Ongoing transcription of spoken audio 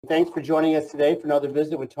Thanks for joining us today for another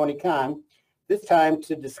visit with Tony Khan, this time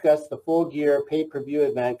to discuss the Full Gear pay-per-view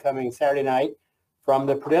event coming Saturday night from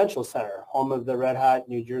the Prudential Center, home of the Red Hot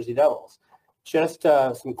New Jersey Devils. Just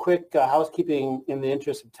some quick housekeeping in the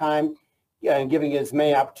interest of time and giving as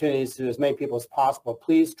many opportunities to as many people as possible.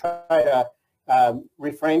 Please try to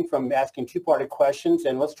refrain from asking two-parted questions,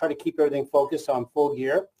 and let's try to keep everything focused on Full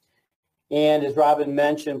Gear. And as Robin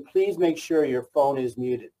mentioned, please make sure your phone is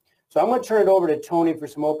muted. So I'm going to turn it over to Tony for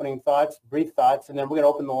some opening thoughts, brief thoughts, and then we're going to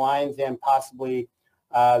open the lines and possibly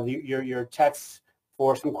your texts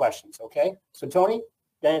for some questions, okay? So Tony,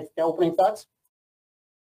 opening thoughts?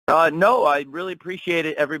 No, I really appreciate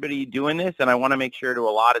everybody doing this, and I want to make sure to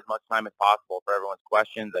allot as much time as possible for everyone's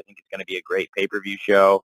questions. I think it's going to be a great pay-per-view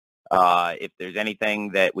show. If there's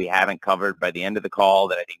anything that we haven't covered by the end of the call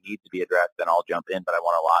that I think needs to be addressed, then I'll jump in, but I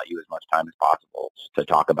want to allot you as much time as possible to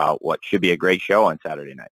talk about what should be a great show on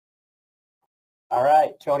Saturday night. All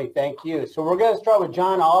right, Tony, thank you. So we're going to start with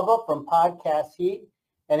John Alba from Podcast Heat,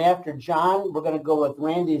 and after John, we're going to go with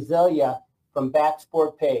Randy Zelia from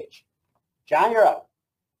Backsport Page. John, you're up.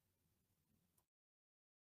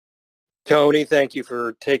 Tony, thank you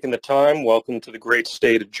for taking the time. Welcome to the great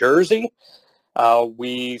state of Jersey.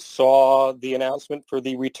 We saw the announcement for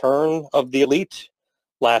the return of the Elite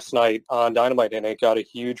last night on Dynamite, and it got a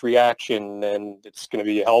huge reaction, and it's going to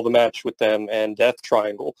be a hell of a match with them and Death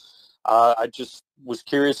Triangle. I just was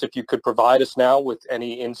curious if you could provide us now with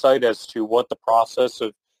any insight as to what the process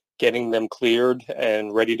of getting them cleared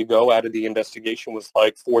and ready to go out of the investigation was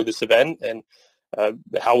like for this event, and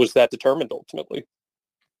how was that determined ultimately?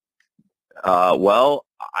 Well,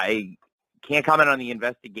 I can't comment on the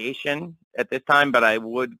investigation at this time, but I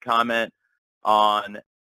would comment on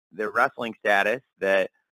their wrestling status, that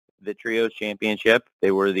the Trios Championship, they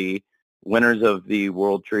were the winners of the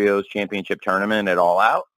World Trios Championship Tournament at All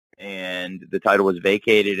Out, and the title was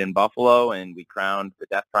vacated in Buffalo, and we crowned the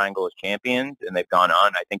Death Triangle as champions, and they've gone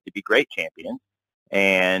on, I think, to be great champions.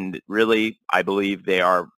 And really, I believe they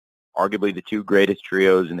are arguably the two greatest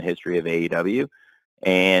trios in the history of AEW,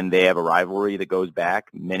 and they have a rivalry that goes back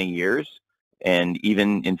many years, and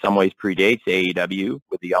even in some ways predates AEW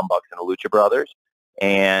with the Young Bucks and the Lucha Brothers.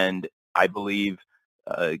 And I believe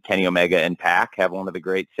Kenny Omega and Pac have one of the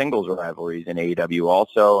great singles rivalries in AEW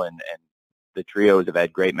also, and the trios have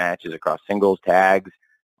had great matches across singles, tags.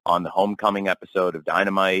 On the homecoming episode of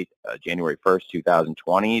Dynamite, January 1st,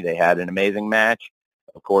 2020, they had an amazing match.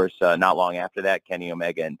 Of course, not long after that, Kenny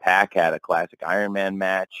Omega and Pac had a classic Iron Man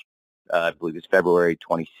match. I believe it was February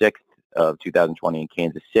 26th of 2020 in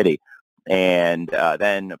Kansas City. And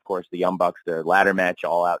then, of course, the Young Bucks, their ladder match,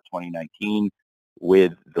 All Out 2019,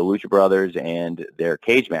 with the Lucha Brothers, and their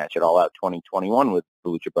cage match at All Out 2021 with the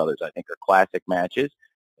Lucha Brothers, I think are classic matches.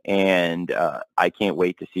 And I can't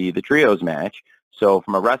wait to see the Trios match. So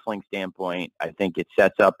from a wrestling standpoint, I think it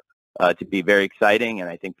sets up to be very exciting, and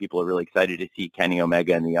I think people are really excited to see Kenny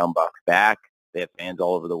Omega and the Young Bucks back. They have fans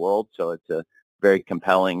all over the world, so it's a very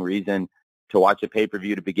compelling reason to watch a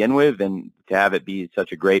pay-per-view to begin with, and to have it be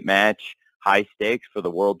such a great match, high stakes for the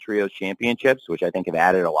World Trios Championships, which I think have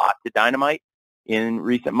added a lot to Dynamite in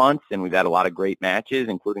recent months, and we've had a lot of great matches,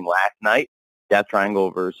 including last night, Death Triangle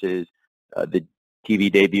versus the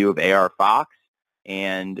TV debut of AR Fox,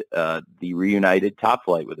 and the reunited Top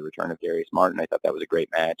Flight with the return of Darius Martin. I thought that was a great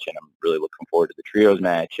match, and I'm really looking forward to the Trios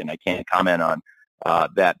match, and I can't comment on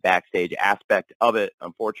that backstage aspect of it,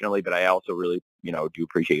 unfortunately, but I also really, do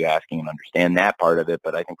appreciate you asking and understand that part of it,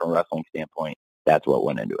 but I think from a wrestling standpoint, that's what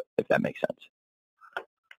went into it, if that makes sense.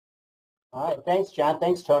 All right, thanks, John.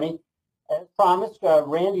 Thanks, Tony. As promised,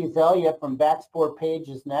 Randy Zelia from Backsport Page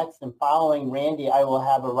is next, and following Randy, I will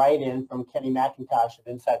have a write-in from Kenny McIntosh of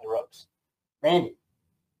Inside the Ropes. Randy.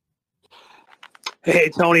 Hey,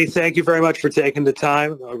 Tony, thank you very much for taking the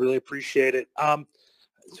time. I really appreciate it.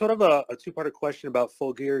 Sort of a two-part question about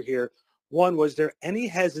Full Gear here. One, was there any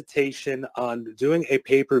hesitation on doing a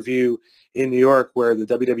pay-per-view in New York where the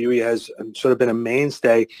WWE has sort of been a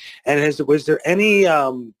mainstay? And was there any,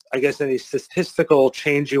 any statistical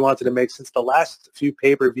change you wanted to make, since the last few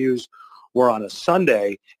pay-per-views were on a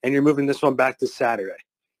Sunday and you're moving this one back to Saturday?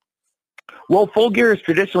 Well, Full Gear has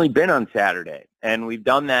traditionally been on Saturday, and we've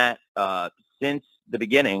done that since the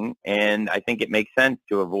beginning, and I think it makes sense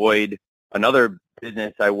to avoid another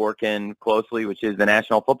business I work in closely, which is the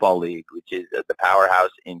National Football League, which is the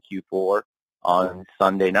powerhouse in Q4 on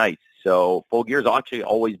Sunday nights. So Full Gear's actually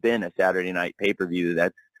always been a Saturday night pay-per-view.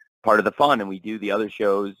 That's part of the fun, and we do the other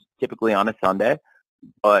shows typically on a Sunday.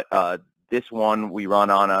 But this one we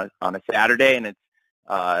run on a Saturday, and it's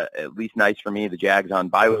at least nice for me. The Jags on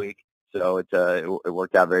bye week, so it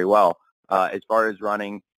worked out very well. As far as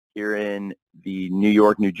running here in the New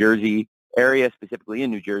York, New Jersey area, specifically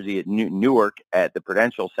in New Jersey at Newark at the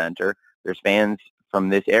Prudential Center. There's fans from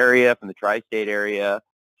this area, from the tri-state area,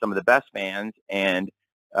 some of the best fans, and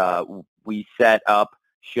we set up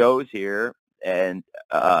shows here and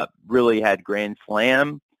really had Grand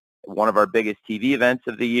Slam, one of our biggest TV events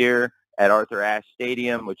of the year at Arthur Ashe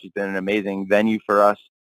Stadium, which has been an amazing venue for us.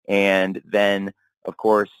 And then, of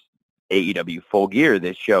course, AEW Full Gear,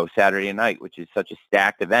 this show Saturday night, which is such a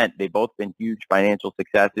stacked event. They've both been huge financial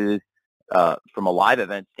successes from a live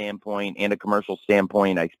event standpoint and a commercial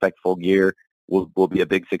standpoint. I expect Full Gear will be a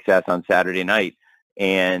big success on Saturday night.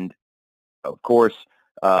 And, of course,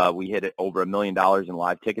 we hit over $1 million in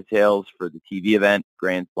live ticket sales for the TV event,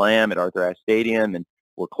 Grand Slam at Arthur Ashe Stadium, and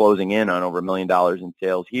we're closing in on over $1 million in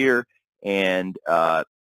sales here. And,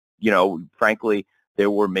 frankly,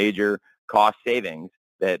 there were major cost savings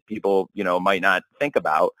that people, might not think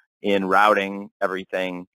about in routing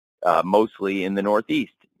everything mostly in the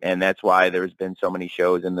Northeast. And that's why there's been so many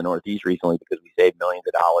shows in the Northeast recently, because we saved millions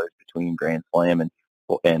of dollars between Grand Slam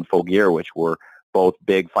and Full Gear, which were both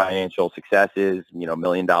big financial successes, $1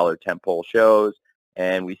 million tentpole shows.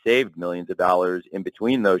 And we saved millions of dollars in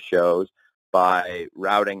between those shows by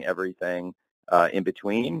routing everything in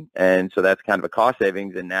between. And so that's kind of a cost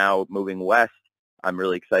savings. And now moving west, I'm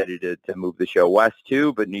really excited to move the show west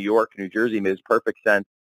too. But New York, New Jersey makes perfect sense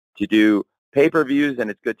to do pay-per-views, and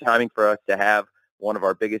it's good timing for us to have one of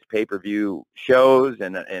our biggest pay-per-view shows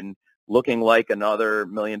and looking like another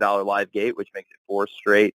 $1 million live gate, which makes it 4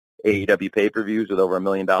 straight AEW pay-per-views with over $1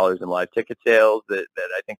 million in live ticket sales that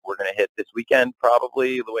I think we're going to hit this weekend,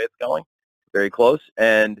 probably the way it's going. Very close.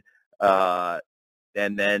 And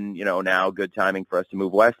then, now good timing for us to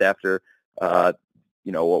move west after,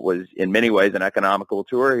 what was in many ways an economical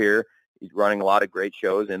tour here. He's running a lot of great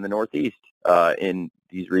shows in the Northeast in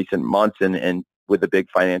these recent months and with the big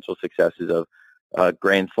financial successes of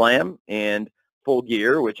Grand Slam and Full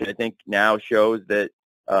Gear, which I think now shows that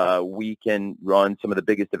we can run some of the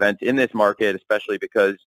biggest events in this market, especially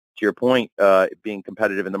because, to your point, being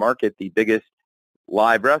competitive in the market, the biggest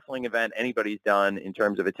live wrestling event anybody's done in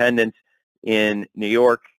terms of attendance in New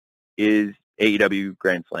York is AEW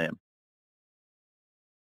Grand Slam.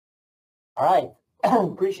 All right.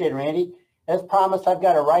 Appreciate it, Randy. As promised, I've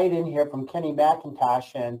got a write-in here from Kenny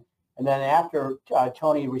McIntosh, and then after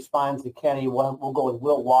Tony responds to Kenny, we'll go with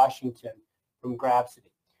Will Washington from Grapsity.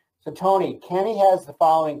 So, Tony, Kenny has the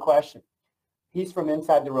following question. He's from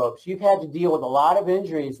Inside the Ropes. You've had to deal with a lot of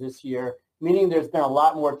injuries this year, meaning there's been a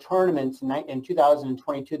lot more tournaments in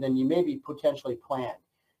 2022 than you maybe potentially planned.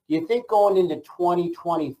 Do you think going into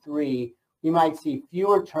 2023, you might see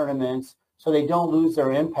fewer tournaments so they don't lose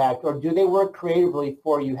their impact, or do they work creatively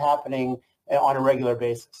for you happening on a regular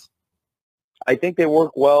basis? I think they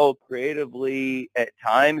work well creatively at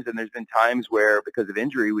times, and there's been times where, because of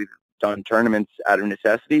injury, we've done tournaments out of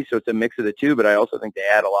necessity, so it's a mix of the two, but I also think they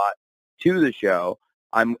add a lot to the show.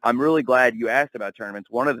 I'm really glad you asked about tournaments.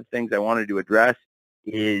 One of the things I wanted to address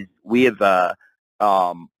is we have the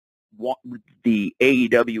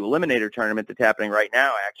AEW Eliminator tournament that's happening right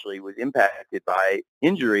now actually was impacted by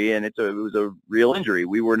injury, and it was a real injury.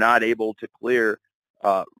 We were not able to clear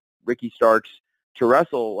Ricky Starks to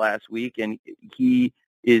wrestle last week, and he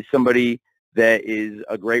is somebody that is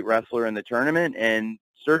a great wrestler in the tournament, and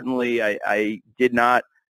certainly I did not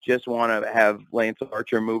just want to have Lance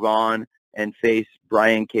Archer move on and face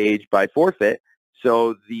Brian Cage by forfeit.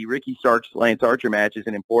 So the Ricky Starks-Lance Archer match is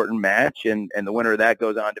an important match, and the winner of that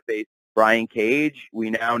goes on to face Brian Cage. We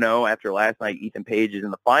now know after last night Ethan Page is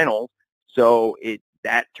in the finals, so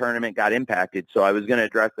that tournament got impacted. So I was going to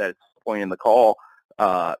address that at some point in the call.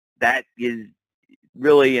 That is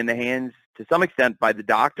really in the hands, to some extent, by the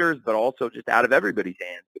doctors, but also just out of everybody's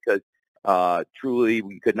hands, because truly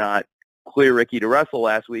we could not clear Ricky to wrestle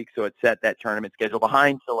last week, so it set that tournament schedule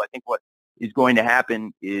behind. So I think what is going to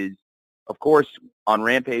happen is, of course, on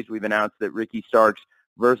Rampage, we've announced that Ricky Starks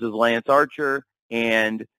versus Lance Archer,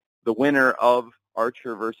 and the winner of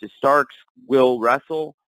Archer versus Starks will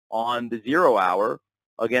wrestle on the 0 Hour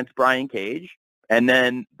against Brian Cage. And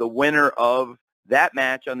then the winner of that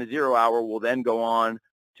match on the 0 Hour will then go on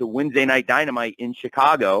to Wednesday Night Dynamite in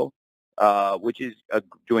Chicago, which is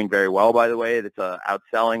doing very well, by the way. It's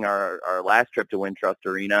outselling our last trip to Wintrust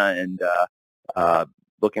Arena, and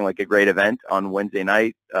looking like a great event on Wednesday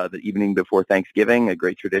night, the evening before Thanksgiving, a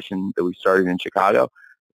great tradition that we started in Chicago.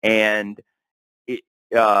 And it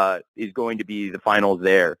is going to be the finals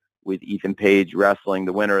there, with Ethan Page wrestling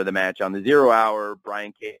the winner of the match on the 0 Hour,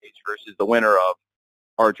 Brian Cage versus the winner of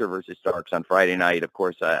Archer versus Starks on Friday night. Of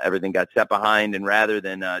course, everything got set behind, and rather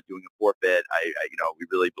than doing a forfeit, we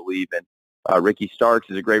really believe in Ricky Starks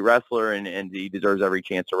is a great wrestler, and he deserves every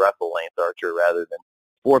chance to wrestle Lance Archer rather than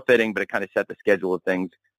forfeiting, but it kind of set the schedule of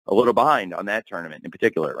things a little behind on that tournament in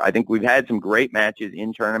particular. I think we've had some great matches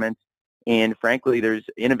in tournaments, and frankly, there's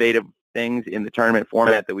innovative things in the tournament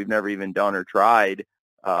format that we've never even done or tried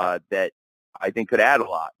that I think could add a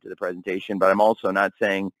lot to the presentation, but I'm also not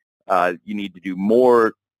saying you need to do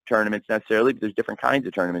more tournaments necessarily, but there's different kinds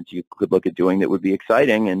of tournaments you could look at doing that would be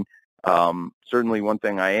exciting, and certainly one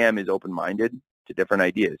thing I am is open-minded to different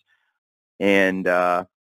ideas, and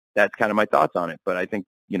that's kind of my thoughts on it, but I think,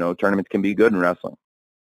 tournaments can be good in wrestling.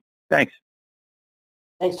 Thanks.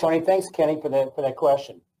 Thanks, Tony. Thanks, Kenny, for that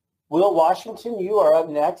question. Will Washington, you are up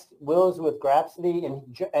next. Will is with Grapsody,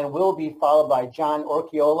 and will be followed by John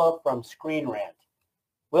Orchiola from Screen Rant.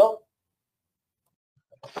 Will?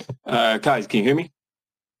 Guys, can you hear me?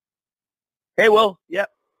 Hey, Will. Yep.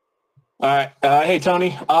 All right. Hey,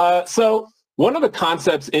 Tony. So one of the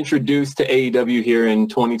concepts introduced to AEW here in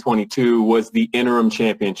 2022 was the interim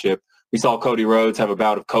championship. We saw Cody Rhodes have a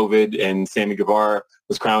bout of COVID, and Sammy Guevara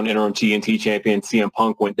was crowned interim TNT champion. CM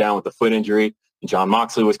Punk went down with a foot injury, and Jon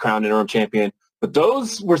Moxley was crowned interim champion. But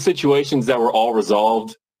those were situations that were all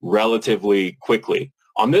resolved relatively quickly.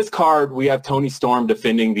 On this card, we have Toni Storm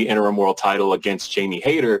defending the interim world title against Jamie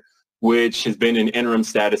Hayter, which has been in interim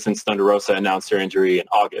status since Thunder Rosa announced her injury in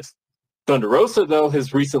August. Thunder Rosa, though,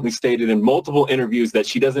 has recently stated in multiple interviews that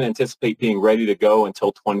she doesn't anticipate being ready to go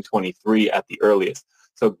until 2023 at the earliest.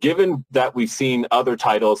 So given that we've seen other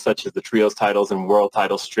titles, such as the Trios titles and World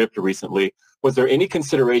titles, stripped recently, was there any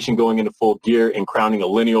consideration going into Full Gear in crowning a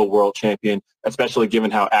lineal world champion, especially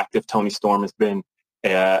given how active Toni Storm has been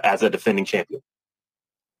as a defending champion?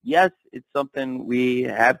 Yes, it's something we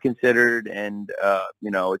have considered, and,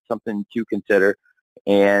 it's something to consider.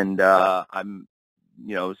 And I'm,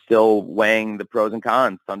 still weighing the pros and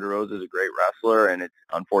cons. Thunder Rosa is a great wrestler, and it's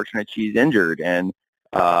unfortunate she's injured, and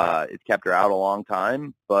it's kept her out a long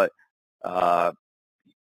time, but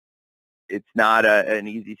it's not an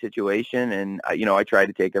easy situation. And, I try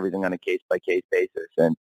to take everything on a case-by-case basis,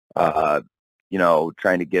 and,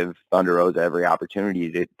 trying to give Thunder Rosa every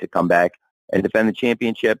opportunity to come back and defend the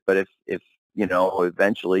championship. But if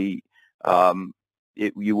eventually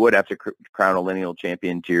you would have to crown a lineal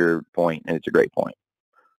champion, to your point, and it's a great point.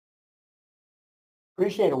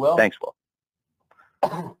 Appreciate it, Will. Thanks, Will.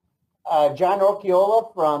 John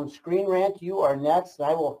Orchiola from Screen Rant, you are next, and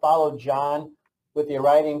I will follow John with the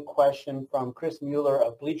writing question from Chris Mueller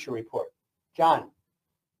of Bleacher Report. John.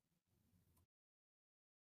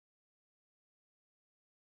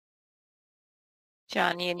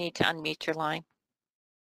 John, you need to unmute your line.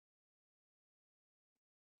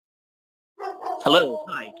 Hello.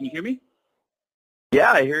 Hi. Can you hear me?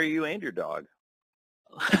 Yeah, I hear you and your dog.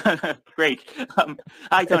 Great.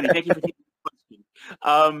 Hi, Tony. Thank you for taking the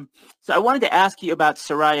question. So I wanted to ask you about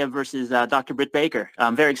Saraya versus Dr. Britt Baker.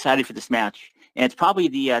 I'm very excited for this match. And it's probably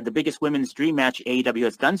the biggest women's dream match AEW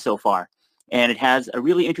has done so far. And it has a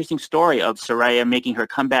really interesting story of Saraya making her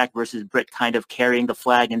comeback versus Britt kind of carrying the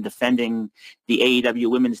flag and defending the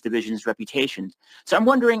AEW women's division's reputation. So I'm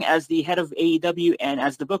wondering, as the head of AEW and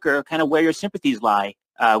as the booker, kind of where your sympathies lie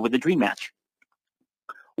with the dream match.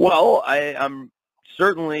 Well, I'm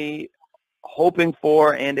certainly hoping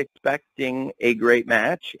for and expecting a great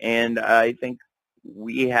match, and I think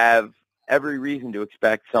we have every reason to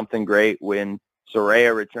expect something great when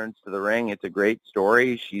Saraya returns to the ring. It's a great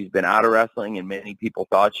story. She's been out of wrestling, and many people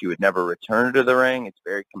thought she would never return to the ring. It's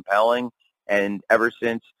very compelling, and ever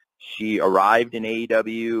since she arrived in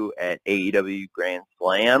AEW at AEW Grand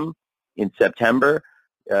Slam in September,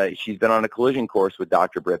 she's been on a collision course with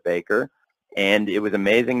Dr. Britt Baker. And it was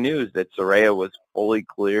amazing news that Saraya was fully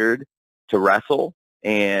cleared to wrestle,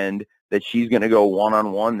 and that she's going to go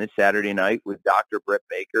one-on-one this Saturday night with Dr. Britt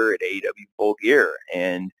Baker at AEW Full Gear.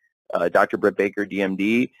 And Dr. Britt Baker,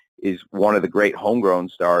 DMD, is one of the great homegrown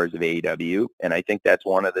stars of AEW, and I think that's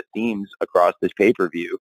one of the themes across this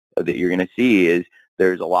pay-per-view that you're going to see is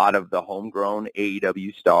there's a lot of the homegrown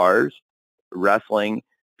AEW stars wrestling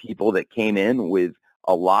people that came in with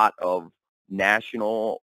a lot of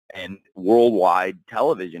national and worldwide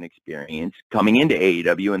television experience coming into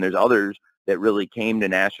AEW, and there's others that really came to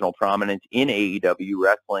national prominence in AEW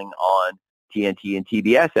wrestling on TNT and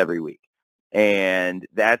TBS every week. And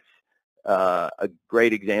that's a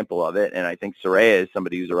great example of it. And I think Saraya is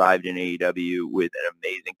somebody who's arrived in AEW with an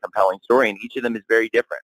amazing, compelling story, and each of them is very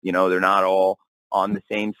different. They're not all on the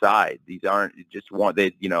same side. These aren't just one.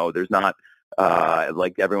 There's not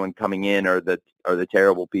like everyone coming in are the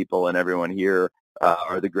terrible people, and everyone here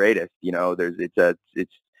are the greatest.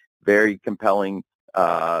 It's very compelling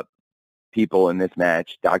people in this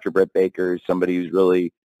match. Dr. Britt Baker is somebody who's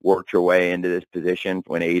really worked her way into this position.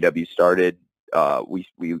 When AEW started,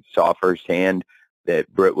 we saw firsthand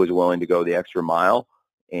that Britt was willing to go the extra mile,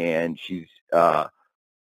 and she's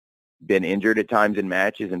been injured at times in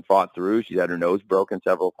matches and fought through. She's had her nose broken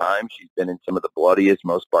several times. She's been in some of the bloodiest,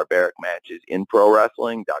 most barbaric matches in pro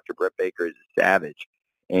wrestling. Dr. Britt Baker is a savage,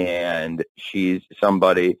 and she's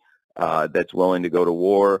somebody that's willing to go to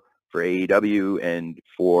war for AEW and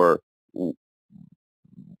for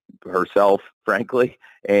herself, frankly,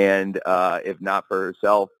 and if not for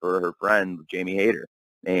herself, for her friend, Jamie Hayter.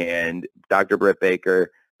 And Dr. Britt Baker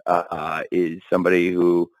is somebody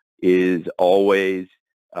who is always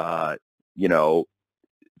from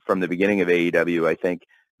the beginning of AEW, I think,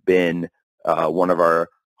 been one of our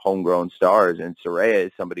homegrown stars. And Saraya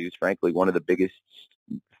is somebody who's frankly one of the biggest,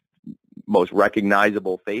 most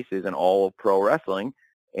recognizable faces in all of pro wrestling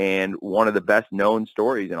and one of the best known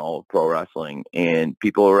stories in all of pro wrestling. And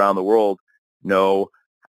people around the world know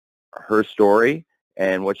her story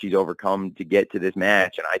and what she's overcome to get to this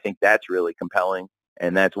match. And I think that's really compelling.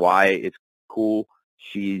 And that's why it's cool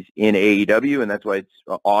she's in AEW, and that's why it's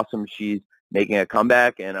awesome she's making a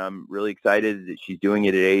comeback, and I'm really excited that she's doing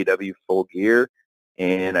it at AEW Full Gear.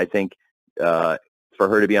 And I think for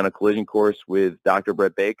her to be on a collision course with Dr.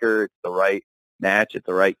 Britt Baker, it's the right match at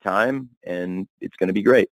the right time, and it's going to be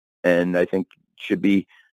great. And I think it should be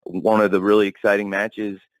one of the really exciting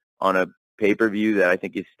matches on a pay-per-view that I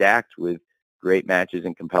think is stacked with great matches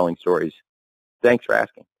and compelling stories. Thanks for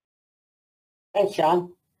asking. Thanks,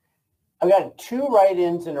 John. I've got 2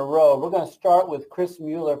 write-ins in a row. We're going to start with Chris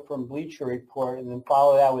Mueller from Bleacher Report and then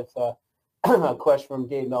follow that with a question from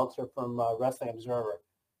Dave Meltzer from Wrestling Observer.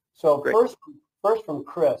 So first from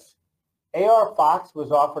Chris. AR Fox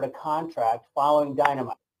was offered a contract following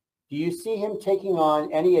Dynamite. Do you see him taking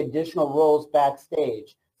on any additional roles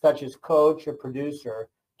backstage, such as coach or producer,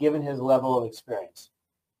 given his level of experience?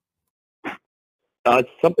 It's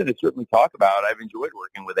something to certainly talk about. I've enjoyed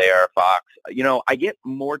working with AR Fox. I get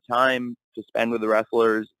more time to spend with the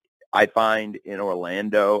wrestlers, I find, in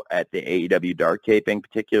Orlando at the AEW Dark taping,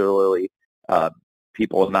 particularly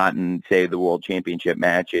people not in, say, the World Championship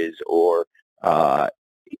matches or,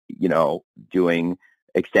 doing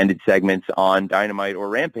extended segments on Dynamite or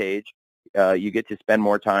Rampage. You get to spend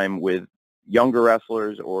more time with younger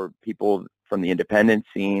wrestlers or people from the independent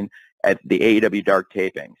scene at the AEW Dark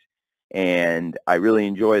tapings. And I really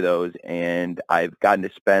enjoy those, and I've gotten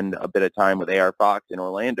to spend a bit of time with AR Fox in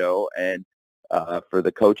Orlando, and for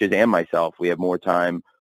the coaches and myself, we have more time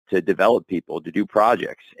to develop people, to do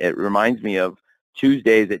projects. It reminds me of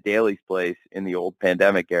Tuesdays at Daly's Place in the old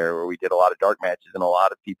pandemic era where we did a lot of dark matches, and a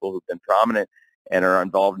lot of people who've been prominent and are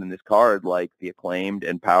involved in this card, like the Acclaimed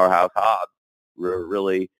and Powerhouse Hobbs, were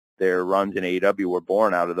really their runs in AEW were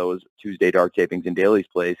born out of those Tuesday dark tapings in Daly's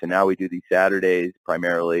Place, and now we do these Saturdays,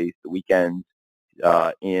 primarily the weekends,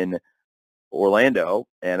 in Orlando.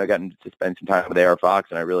 And I've gotten to spend some time with AR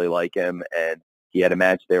Fox, and I really like him. And he had a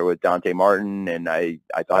match there with Dante Martin, and I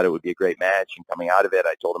thought it would be a great match. And coming out of it,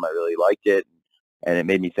 I told him I really liked it, and it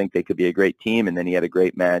made me think they could be a great team. And then he had a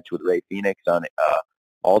great match with Ray Phoenix on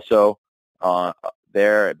also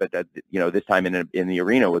there, but this time in the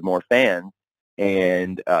arena with more fans.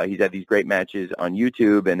 And he's had these great matches on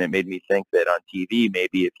YouTube, and it made me think that on TV,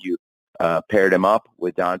 maybe if you paired him up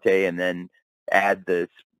with Dante and then add the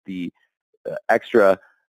extra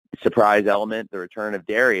surprise element, the return of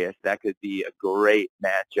Darius, that could be a great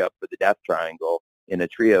matchup for the Death Triangle in a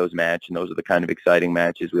trios match. And those are the kind of exciting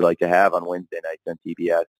matches we like to have on Wednesday nights on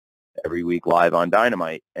TBS every week live on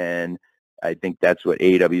Dynamite. And I think that's what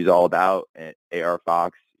AEW is all about. And AR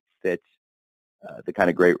Fox fits the kind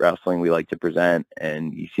of great wrestling we like to present,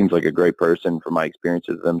 and he seems like a great person from my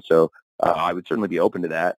experiences with him. So I would certainly be open to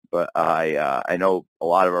that. But I know a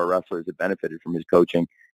lot of our wrestlers have benefited from his coaching,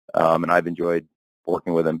 and I've enjoyed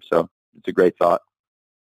working with him. So it's a great thought.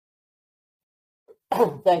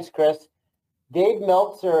 Thanks, Chris. Dave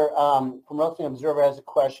Meltzer from Wrestling Observer has a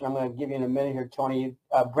question. I'm going to give you in a minute here, Tony.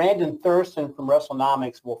 Brandon Thurston from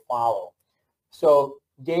WrestleNomics will follow. So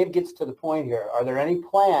Dave gets to the point here. Are there any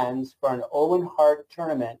plans for an Owen Hart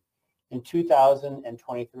tournament in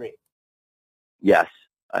 2023? Yes,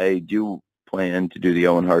 I do plan to do the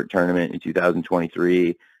Owen Hart tournament in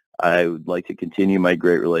 2023. I would like to continue my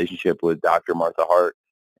great relationship with Dr. Martha Hart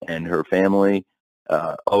and her family.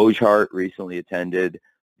 Oj Hart recently attended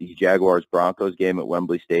the Jaguars-Broncos game at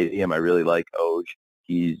Wembley Stadium. I really like Oj.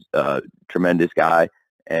 He's a tremendous guy.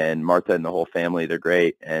 And Martha and the whole family, they're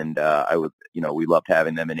great. And we loved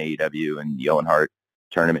having them in AEW, and the Owen Hart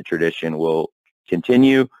tournament tradition will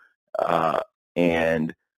continue. I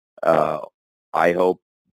hope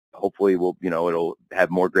hopefully it'll have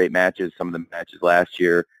more great matches. Some of the matches last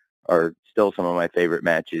year are still some of my favorite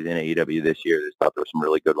matches in AEW this year. I thought there were some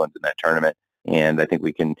really good ones in that tournament, and I think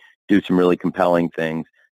we can do some really compelling things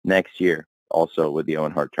next year also with the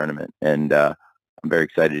Owen Hart tournament. And I'm very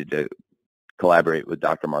excited to collaborate with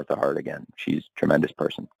Dr. Martha Hart again. She's a tremendous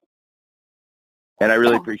person. And I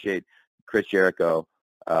really appreciate Chris Jericho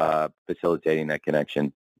facilitating that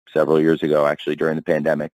connection several years ago, actually during the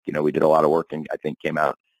pandemic. We did a lot of work, and I think came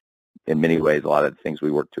out in many ways. A lot of the things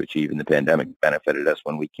we worked to achieve in the pandemic benefited us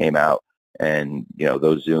when we came out. And,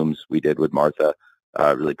 those Zooms we did with Martha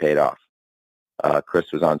really paid off.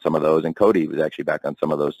 Chris was on some of those, and Cody was actually back on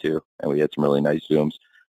some of those too. And we had some really nice Zooms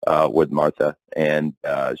with Martha, and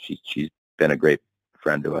she's been a great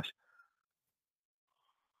friend to us.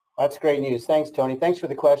 That's great news. Thanks, Tony. Thanks for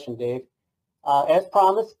the question, Dave. As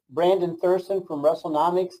promised, Brandon Thurston from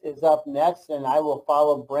WrestleNomics is up next, and I will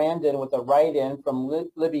follow Brandon with a write-in from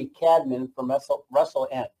Libby Cadman from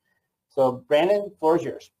WrestleN. So, Brandon, the floor is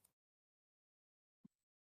yours.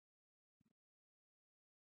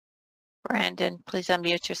 Brandon, please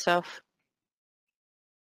unmute yourself.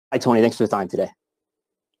 Hi, Tony. Thanks for the time today.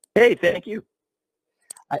 Hey, thank you.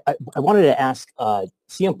 I wanted to ask,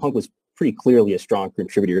 CM Punk was pretty clearly a strong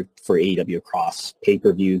contributor for AEW across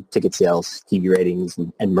pay-per-view, ticket sales, TV ratings,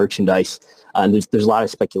 and merchandise. And there's a lot of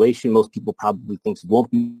speculation. Most people probably think he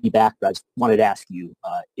won't be back, but I just wanted to ask you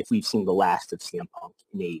if we've seen the last of CM Punk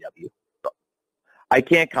in AEW. I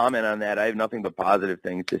can't comment on that. I have nothing but positive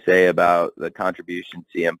things to say about the contribution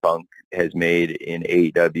CM Punk has made in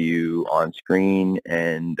AEW on screen,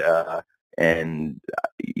 and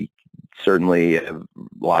certainly a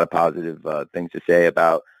lot of positive things to say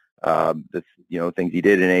about the things he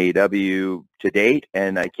did in AEW to date.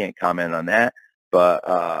 And I can't comment on that, but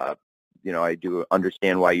I do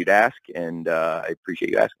understand why you'd ask, and I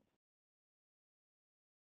appreciate you asking.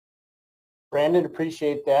 Brandon,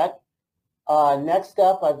 appreciate that. Next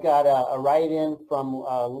up, I've got a write-in from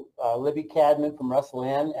Libby Cadman from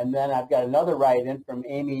WrestleN, and then I've got another write-in from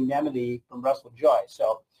Amy Nemedy from WrestleJoy.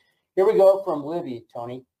 So here we go from Libby,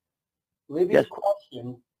 Tony. Libby's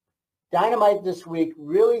question: Dynamite this week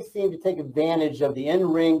really seemed to take advantage of the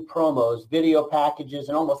in-ring promos, video packages,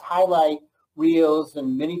 and almost highlight reels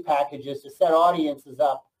and mini packages to set audiences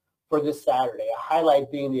up for this Saturday, a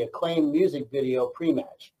highlight being the Acclaimed music video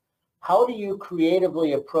pre-match. How do you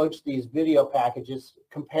creatively approach these video packages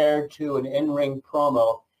compared to an in-ring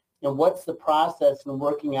promo, and what's the process in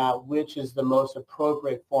working out which is the most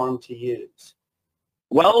appropriate form to use?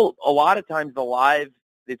 Well, a lot of times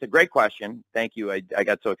it's a great question. Thank you. I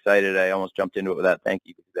got so excited I almost jumped into it with that. Thank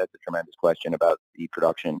you, because that's a tremendous question about the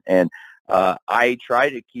production. And I try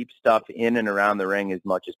to keep stuff in and around the ring as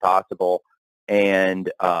much as possible.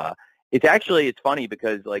 And it's funny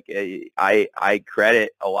because I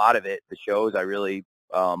credit a lot of it, the shows I really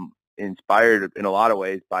inspired in a lot of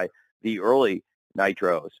ways by the early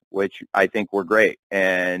Nitros, which I think were great.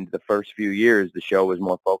 And the first few years, the show was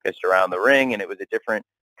more focused around the ring, and it was a different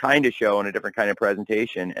kind of show and a different kind of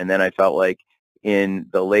presentation. And then I felt like in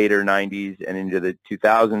the later 90s and into the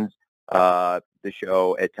 2000s, the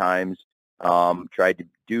show at times tried to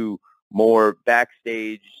do more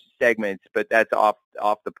backstage segments, but that's off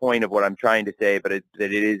the point of what I'm trying to say, but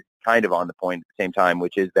that it is kind of on the point at the same time,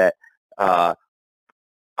 which is that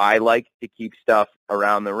I like to keep stuff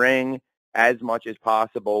around the ring as much as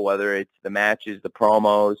possible, whether it's the matches, the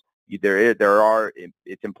promos.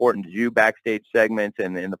 It's important to do backstage segments,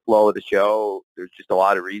 and in the flow of the show, there's just a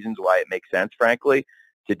lot of reasons why it makes sense, frankly,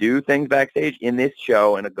 to do things backstage. In this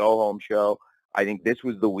show, in a go-home show, I think this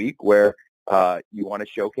was the week where you want to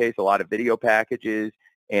showcase a lot of video packages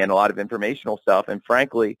and a lot of informational stuff. And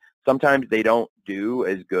frankly, sometimes they don't do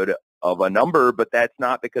as good of a number, but that's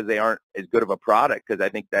not because they aren't as good of a product, because I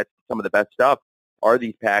think that's some of the best stuff are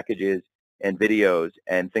these packages and videos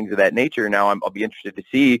and things of that nature. Now, I'll be interested to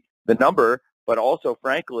see the number, but also,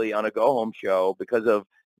 frankly, on a go-home show, because of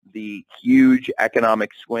the huge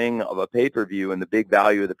economic swing of a pay-per-view and the big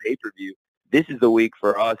value of the pay-per-view, this is the week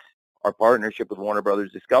for us, our partnership with Warner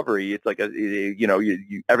Brothers Discovery. It's like,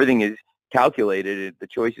 everything is calculated, the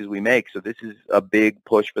choices we make. So this is a big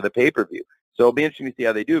push for the pay-per-view. So it'll be interesting to see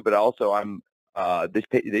how they do. But also,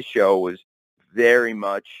 this show was very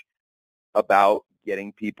much about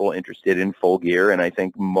getting people interested in Full Gear, and I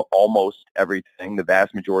think almost everything, the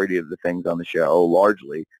vast majority of the things on the show,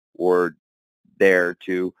 largely, were there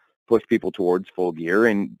to push people towards Full Gear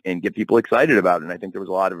and get people excited about it. And I think there was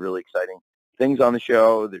a lot of really exciting things on the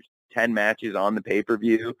show. There's 10 matches on the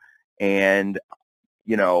pay-per-view, and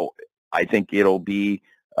I think it'll be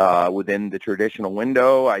within the traditional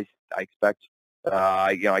window. I expect,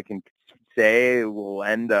 I can say will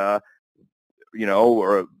end, or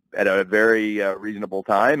at a very reasonable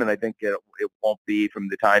time. And I think it won't be from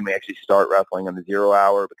the time we actually start wrestling on the 0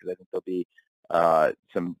 hour, because I think there'll be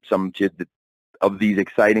some of these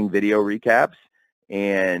exciting video recaps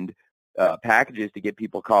and packages to get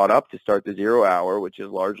people caught up to start the 0 hour, which is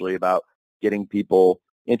largely about getting people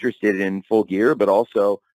interested in Full Gear, but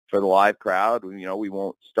also for the live crowd. We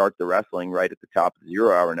won't start the wrestling right at the top of the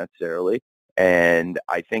 0 hour necessarily. And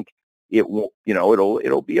I think it won't,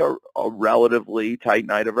 it'll be a relatively tight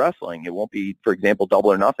night of wrestling. It won't be, for example,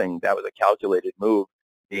 Double or Nothing. That was a calculated move,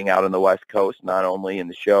 being out on the West Coast, not only in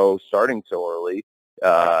the show starting so early,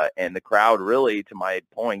 and the crowd really, to my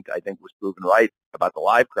point, I think was proven right about the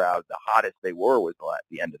live crowd. The hottest they were was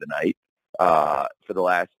the end of the night for the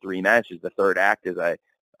last 3 matches. The third act, as I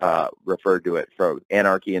referred to it, for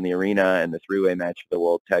Anarchy in the Arena and the 3-way match for the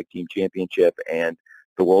World Tag Team Championship and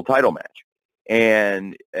the World Title match.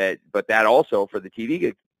 And but that also for the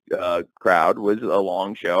TV crowd was a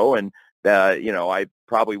long show, and I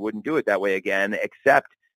probably wouldn't do it that way again, except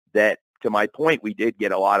that, to my point, we did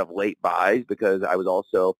get a lot of late buys because I was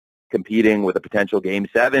also competing with a potential Game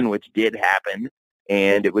 7, which did happen,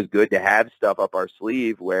 and it was good to have stuff up our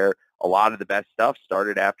sleeve where a lot of the best stuff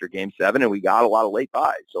started after Game 7, and we got a lot of late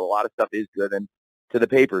buys. So a lot of stuff is driven to the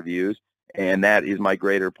pay-per-views, and that is my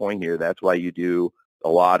greater point here. That's why you do a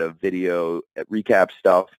lot of video recap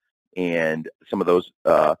stuff and some of those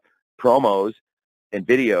promos and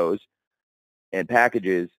videos and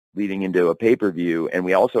packages leading into a pay-per-view. And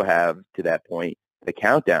we also have, to that point, the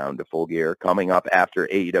countdown to Full Gear coming up after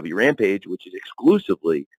AEW Rampage, which is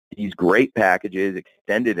exclusively these great packages,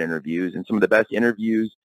 extended interviews, and some of the best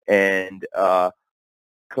interviews and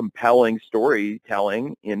compelling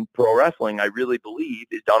storytelling in pro wrestling, I really believe,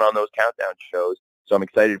 is done on those countdown shows. So I'm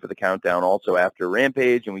excited for the countdown also after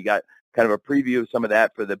Rampage, and we got kind of a preview of some of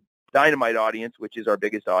that for the Dynamite audience, which is our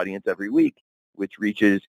biggest audience every week, which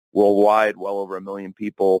reaches worldwide well over 1 million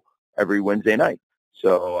people every Wednesday night.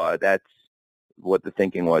 So that's what the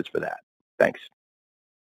thinking was for that. Thanks.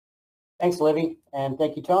 Thanks, Livy, and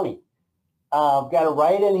thank you, Tony. I've got a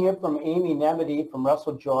write-in here from Amy Nemedy from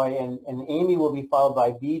WrestleJoy, and Amy will be followed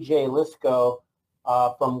by BJ Lisco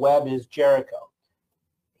from Web is Jericho.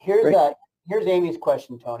 Here's Amy's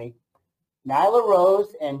question, Tony. Nyla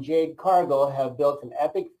Rose and Jade Cargill have built an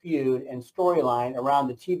epic feud and storyline around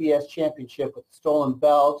the TBS Championship with the stolen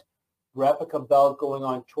belt, replica belt going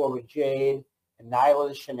on tour with Jade, and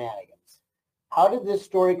Nyla's shenanigans. How did this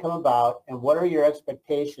story come about, and what are your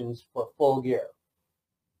expectations for Full Gear?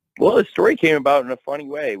 Well, the story came about in a funny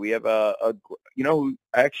way. We have who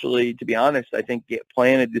actually, to be honest, I think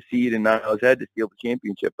planted the seed in Nyla's head to steal the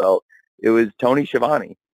championship belt. It was Tony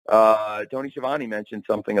Schiavone. Tony Schiavone mentioned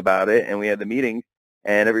something about it, and we had the meetings,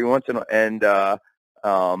 and every once in a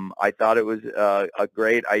while, I thought it was a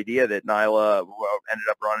great idea that Nyla ended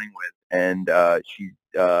up running with, and she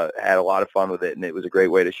had a lot of fun with it, and it was a great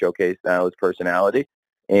way to showcase Nyla's personality.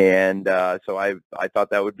 And so I thought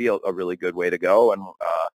that would be a really good way to go. And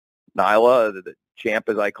Nyla, the champ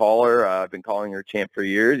as I call her, I've been calling her champ for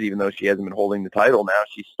years, even though she hasn't been holding the title. Now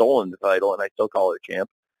she's stolen the title, and I still call her champ.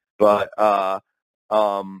 But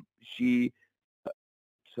she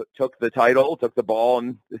took the title, took the ball,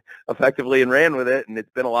 and effectively and ran with it, and it's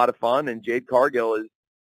been a lot of fun. And Jade Cargill is,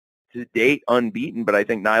 to date, unbeaten, but I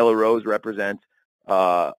think Nyla Rose represents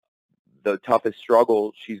the toughest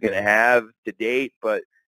struggle she's going to have to date. But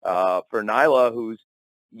for Nyla, who's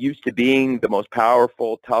used to being the most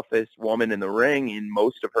powerful, toughest woman in the ring in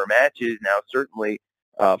most of her matches, now certainly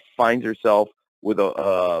finds herself with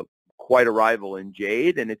quite a rival in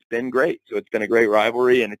Jade, and it's been great. So it's been a great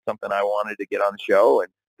rivalry, and it's something I wanted to get on the show. And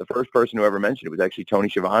the first person who ever mentioned it was actually Tony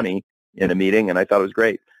Schiavone in a meeting, and I thought it was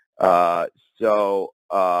great. That's how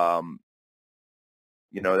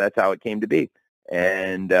it came to be.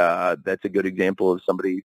 And that's a good example of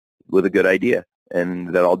somebody with a good idea,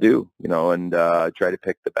 and that I'll do, and try to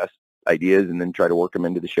pick the best ideas and then try to work them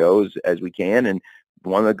into the shows as we can. And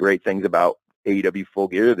one of the great things about AEW Full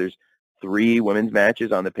Gear, there's 3 women's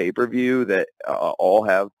matches on the pay-per-view that all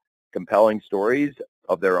have compelling stories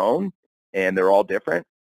of their own, and they're all different.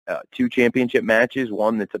 2 championship matches,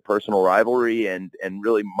 one that's a personal rivalry, and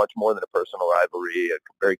really much more than a personal rivalry, a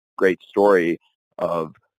very great story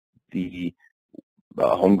of the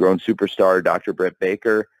homegrown superstar, Dr. Britt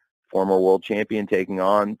Baker, former world champion, taking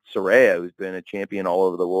on Saraya, who's been a champion all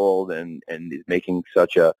over the world and is making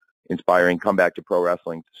such a inspiring comeback to pro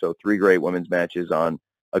wrestling. So 3 great women's matches on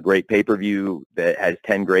a great pay-per-view that has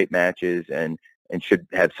 10 great matches and should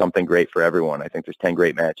have something great for everyone. I think there's 10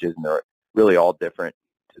 great matches, and they're really all different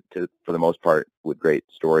for the most part, with great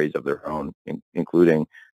stories of their own, including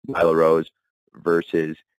Nyla Rose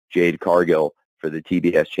versus Jade Cargill for the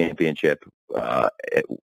TBS championship.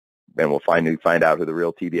 And we'll find out who the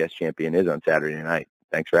real TBS champion is on Saturday night.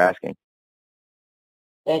 Thanks for asking.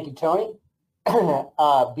 Thank you, Tony.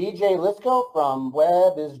 BJ Lisco from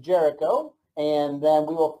Webb is Jericho. And then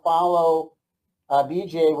we will follow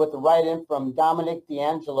BJ with the write-in from Dominic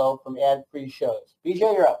D'Angelo from Ad Free Shows. BJ,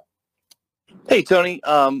 you're up. Hey, Tony.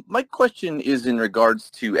 My question is in regards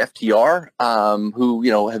to FTR,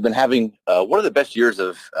 who, have been having one of the best years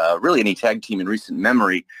of really any tag team in recent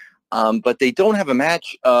memory. But they don't have a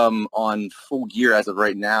match on Full Gear as of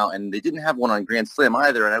right now, and they didn't have one on Grand Slam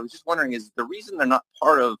either. And I was just wondering, is the reason they're not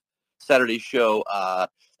part of Saturday's show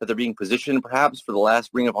that they're being positioned perhaps for the last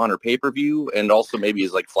Ring of Honor pay-per-view, and also maybe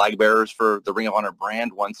as like flag bearers for the Ring of Honor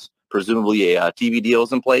brand once presumably a TV deal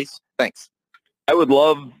is in place? Thanks. I would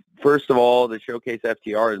love, first of all, to showcase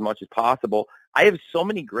FTR as much as possible. I have so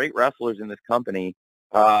many great wrestlers in this company,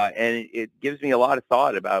 and it gives me a lot of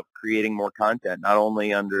thought about creating more content, not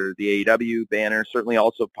only under the AEW banner, certainly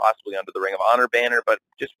also possibly under the Ring of Honor banner, but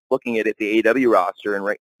just looking at the AEW roster.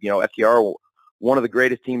 And, FTR, one of the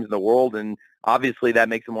greatest teams in the world, and obviously that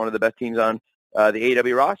makes them one of the best teams on the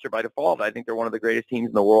AEW roster by default. I think they're one of the greatest teams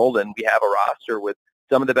in the world, and we have a roster with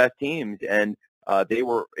some of the best teams, and they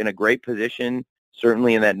were in a great position,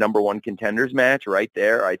 certainly in that number one contenders match right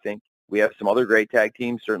there. I think we have some other great tag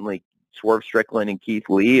teams. Certainly Swerve Strickland and Keith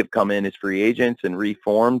Lee have come in as free agents and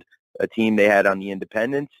reformed a team they had on the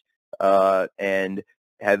independents and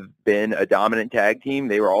have been a dominant tag team.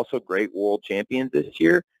 They were also great world champions this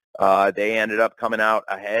year. They ended up coming out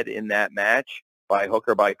ahead in that match by hook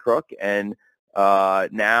or by crook. And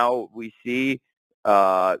now we see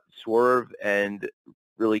Swerve and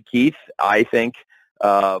really Keith, I think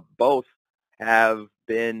both have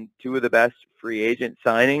been two of the best free agent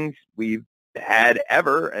signings we've had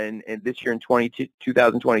ever. And this year in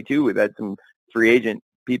 2022, we've had some free agent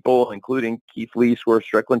people, including Keith Lee, Swerve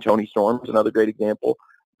Strickland, Tony Storm's another great example.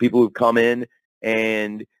 People who've come in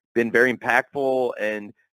and been very impactful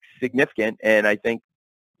and significant. And I think,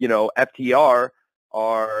 FTR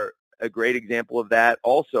are a great example of that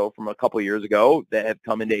also from a couple of years ago that have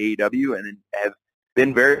come into AEW and have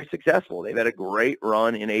been very successful. They've had a great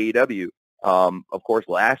run in AEW. Of course,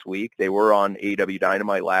 last week, they were on AEW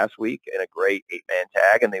Dynamite last week in a great 8-man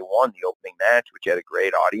tag, and they won the opening match, which had a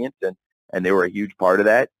great audience, and they were a huge part of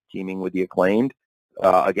that, teaming with the Acclaimed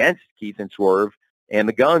against Keith and Swerve and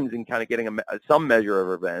the Guns and kind of getting some measure of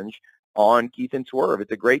revenge on Keith and Swerve.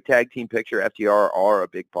 It's a great tag team picture. FTR are a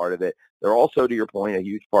big part of it. They're also, to your point, a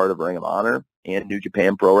huge part of Ring of Honor and New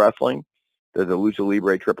Japan Pro Wrestling. They're the Lucha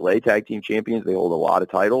Libre AAA tag team champions. They hold a lot of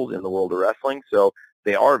titles in the world of wrestling, so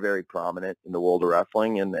they are very prominent in the world of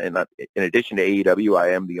wrestling. And in addition to AEW,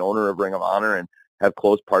 I am the owner of Ring of Honor and have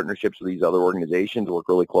close partnerships with these other organizations, work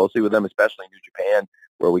really closely with them, especially New Japan,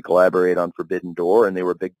 where we collaborate on Forbidden Door, and they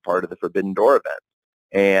were a big part of the Forbidden Door event.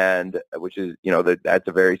 And which is, that's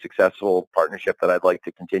a very successful partnership that I'd like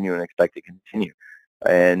to continue and expect to continue.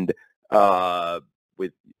 And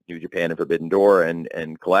with New Japan and Forbidden Door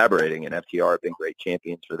and collaborating, and FTR have been great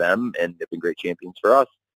champions for them, and they've been great champions for us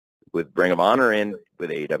with Ring of Honor and with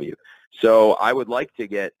AEW. So I would like to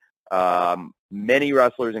get many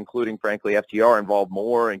wrestlers, including, frankly, FTR, involved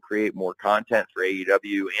more and create more content for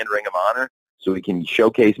AEW and Ring of Honor so we can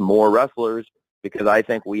showcase more wrestlers, because I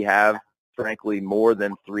think we have, frankly, more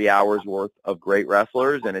than 3 hours worth of great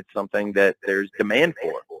wrestlers, and it's something that there's demand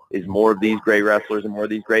for, is more of these great wrestlers and more of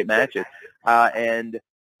these great matches. I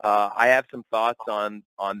have some thoughts on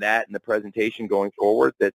that in the presentation going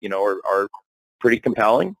forward that, are pretty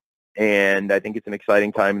compelling. And I think it's an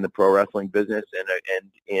exciting time in the pro wrestling business and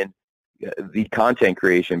in the content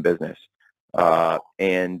creation business.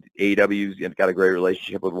 And AEW's got a great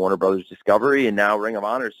relationship with Warner Brothers Discovery, and now Ring of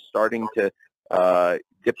Honor is starting to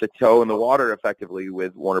dip the toe in the water effectively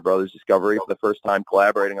with Warner Brothers Discovery for the first time,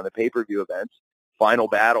 collaborating on the pay-per-view events. Final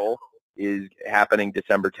Battle is happening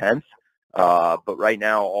December 10th. But right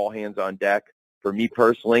now, all hands on deck for me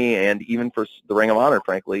personally, and even for the Ring of Honor,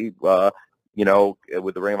 frankly, with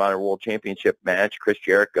the Ring of Honor World Championship match, Chris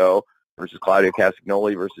Jericho versus Claudio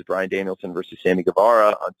Castagnoli versus Bryan Danielson versus Sammy Guevara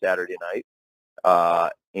on Saturday night.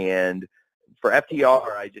 And for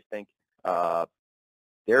FTR, I just think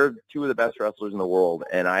they're two of the best wrestlers in the world,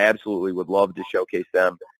 and I absolutely would love to showcase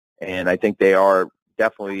them. And I think they are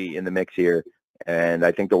definitely in the mix here. And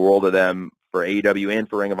I think the world of them for AEW and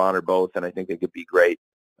for Ring of Honor both, and I think they could be great.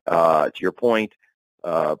 To your point,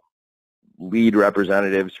 lead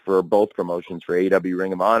representatives for both promotions, for AEW,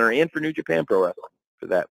 Ring of Honor, and for New Japan Pro Wrestling, for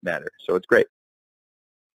that matter. So it's great.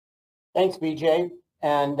 Thanks, BJ.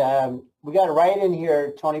 And we got a write-in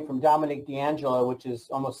here, Tony, from Dominic D'Angelo, which is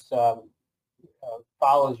almost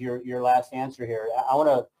follows your last answer here. I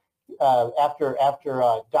want to, after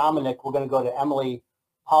Dominic, we're going to go to Emily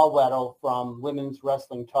Hallweddle from Women's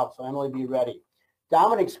Wrestling Talk. So Emily, be ready.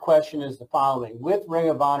 Dominic's question is the following. With Ring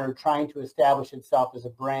of Honor trying to establish itself as a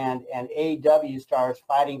brand and AEW stars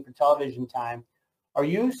fighting for television time, are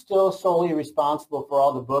you still solely responsible for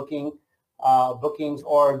all the bookings,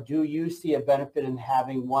 or do you see a benefit in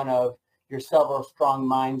having one of your several strong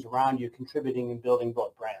minds around you contributing and building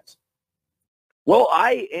both brands? Well,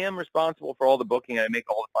 I am responsible for all the booking. I make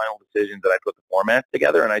all the final decisions, and I put the formats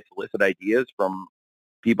together, and I solicit ideas from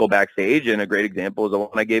people backstage. And a great example is the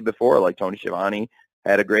one I gave before, like Tony Schiavone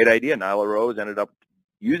had a great idea. Nyla Rose ended up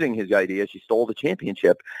using his idea. She stole the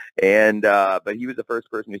championship, and but he was the first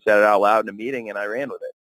person who said it out loud in a meeting, and I ran with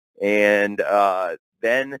it. And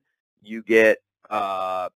then you get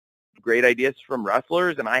great ideas from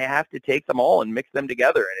wrestlers, and I have to take them all and mix them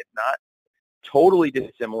together, and it's not totally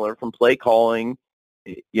dissimilar from play calling,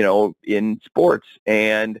 in sports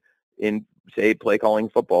and in, say, play calling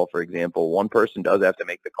football, for example. One person does have to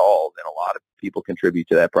make the calls, and a lot of people contribute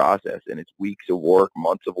to that process, and it's weeks of work,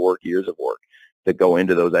 months of work, years of work that go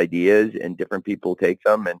into those ideas, and different people take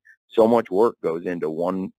them, and so much work goes into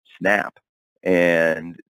one snap,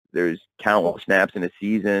 and there's countless snaps in a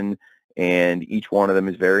season, and each one of them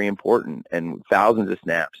is very important, and thousands of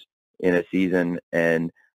snaps in a season.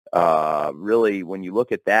 And really, when you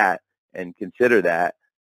look at that and consider that,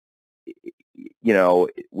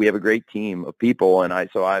 we have a great team of people, and I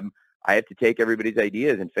have to take everybody's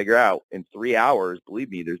ideas and figure out in 3 hours. Believe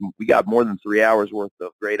me, we got more than 3 hours worth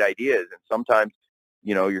of great ideas, and sometimes,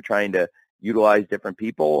 you're trying to utilize different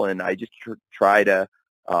people, and I just try to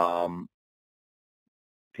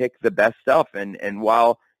pick the best stuff. And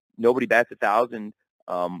while nobody bats 1,000,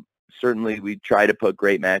 certainly we try to put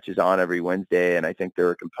great matches on every Wednesday, and I think there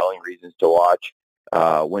are compelling reasons to watch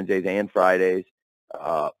Wednesdays and Fridays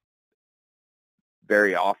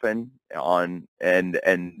very often on, and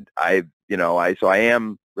I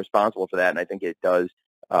am responsible for that, and I think it does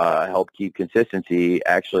help keep consistency,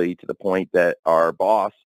 actually, to the point that our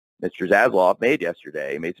boss, Mr. Zasloff, made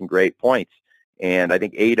yesterday. He made some great points. And I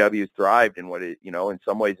think AEW has thrived in what in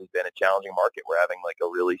some ways has been a challenging market. We're having like a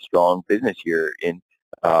really strong business here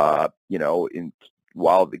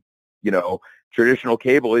while the, traditional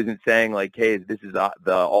cable isn't saying like, hey, this is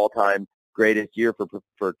the all-time greatest year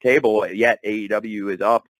for cable, yet AEW is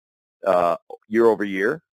up year over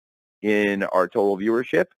year in our total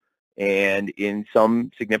viewership and in some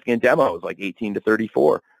significant demos like 18 to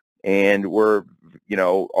 34. And we're,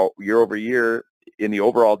 year over year in the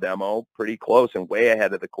overall demo, pretty close and way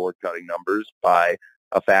ahead of the cord-cutting numbers by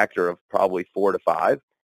a factor of probably 4 to 5.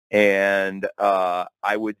 And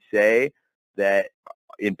I would say that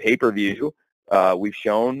in pay-per-view, we've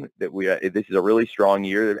shown that this is a really strong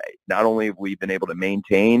year. Not only have we been able to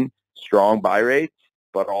maintain strong buy rates,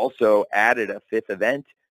 but also added a 5th event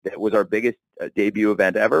that was our biggest debut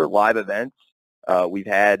event ever, live events. We've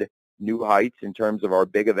had new heights in terms of our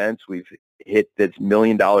big events. We've hit this $1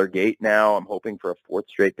 million gate now. I'm hoping for a 4th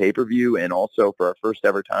straight pay-per-view, and also for our first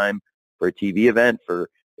ever time for a TV event for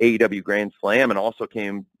AEW Grand Slam, and also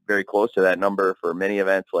came very close to that number for many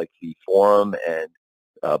events like the Forum and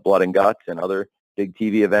Blood and Guts and other big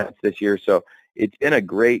TV events this year. So it's been a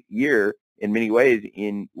great year in many ways.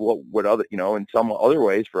 In what other, in some other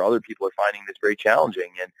ways, for other people are finding this very challenging.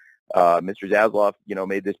 And Mr. Zasloff,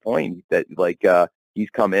 made this point that he's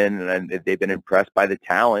come in and they've been impressed by the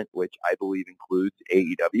talent, which I believe includes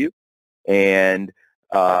AEW. And,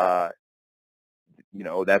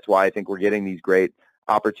 that's why I think we're getting these great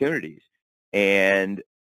opportunities. And,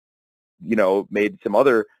 made some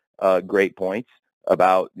other great points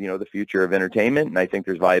about, the future of entertainment. And I think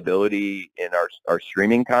there's viability in our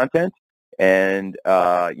streaming content. And,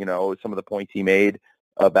 some of the points he made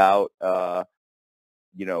about, the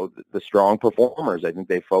strong performers. I think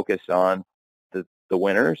they focus on the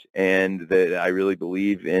winners, and I really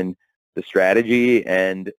believe in the strategy,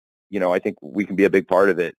 and I think we can be a big part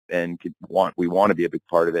of it, and we want to be a big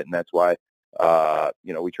part of it, and that's why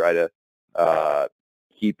we try to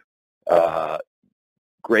keep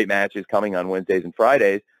great matches coming on Wednesdays and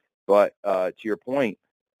Fridays. But to your point,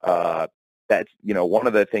 that's one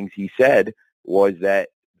of the things he said was that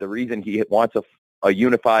the reason he wants a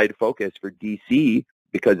unified focus for DC,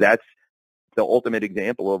 because that's the ultimate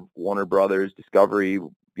example of Warner Brothers Discovery,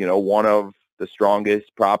 one of the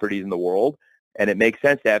strongest properties in the world. And it makes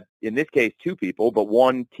sense to have, in this case, 2 people, but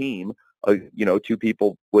one team, 2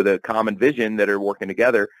 people with a common vision that are working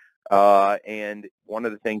together. And one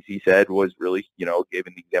of the things he said was really,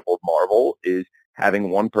 giving the example of Marvel, is having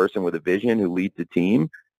one person with a vision who leads the team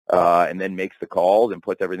and then makes the calls and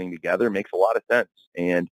puts everything together makes a lot of sense.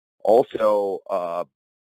 And also,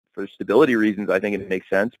 for stability reasons, I think it makes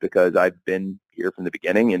sense because I've been here from the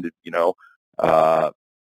beginning and,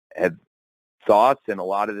 have thoughts, and a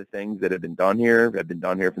lot of the things that have been done here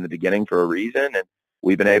from the beginning for a reason. And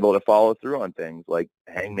we've been able to follow through on things like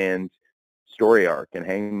Hangman's story arc and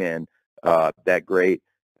Hangman, that great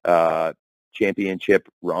championship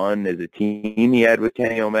run as a team he had with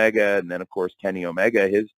Kenny Omega. And then, of course, Kenny Omega,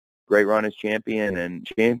 his great run as champion and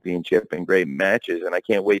championship and great matches. And I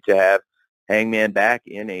can't wait to have Hangman back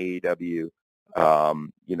in AEW.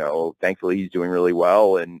 Thankfully he's doing really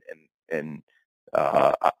well, and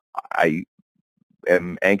I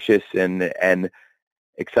am anxious and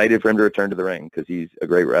excited for him to return to the ring because he's a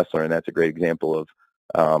great wrestler, and that's a great example of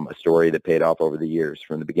a story that paid off over the years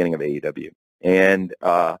from the beginning of AEW. And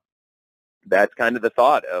that's kind of the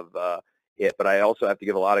thought of it. But I also have to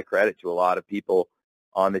give a lot of credit to a lot of people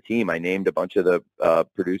on the team. I named a bunch of the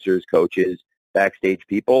producers, coaches, backstage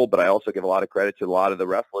people, but I also give a lot of credit to a lot of the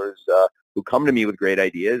wrestlers who come to me with great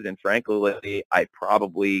ideas. And frankly, I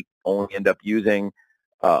probably only end up using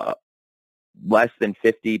less than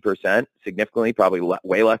 50%, significantly, probably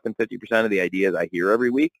way less than 50% of the ideas I hear every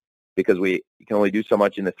week, because you can only do so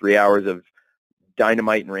much in the 3 hours of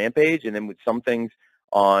Dynamite and Rampage, and then with some things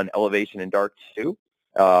on Elevation and Dark too,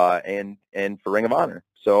 and for Ring of Honor.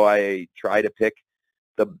 So I try to pick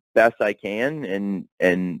the best I can,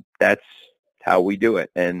 and that's how we do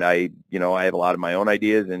it. And I have a lot of my own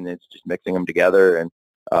ideas, and it's just mixing them together. And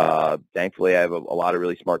thankfully, I have a lot of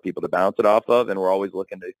really smart people to bounce it off of, and we're always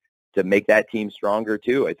looking to make that team stronger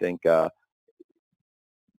too. I think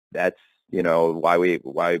that's why we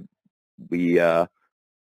from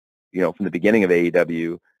the beginning of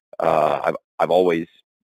AEW, I've always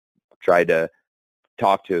tried to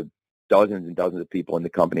talk to dozens and dozens of people in the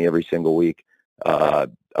company every single week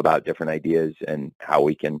about different ideas and how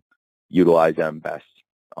we can utilize them best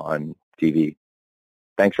on TV.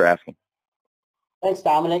 Thanks for asking. Thanks,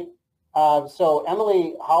 Dominic. So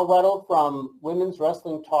Emily Hallrettle from Women's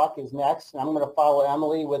Wrestling Talk is next, and I'm going to follow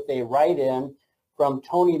Emily with a write-in from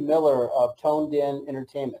Tony Miller of Toned In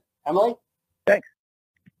Entertainment. Emily? Thanks.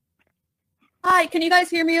 Hi, can you guys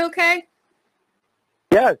hear me okay?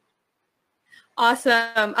 Yes.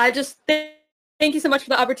 Awesome. Thank you so much for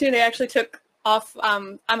the opportunity. I actually took off.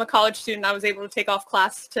 I'm a college student. I was able to take off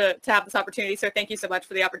class to have this opportunity, so thank you so much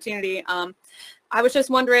for the opportunity. I was just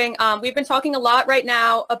wondering, we've been talking a lot right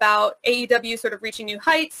now about AEW sort of reaching new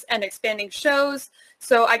heights and expanding shows.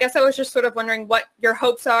 So I guess I was just sort of wondering what your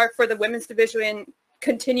hopes are for the women's division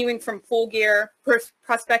continuing from Full Gear,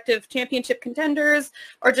 prospective championship contenders,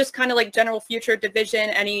 or just kind of like general future division,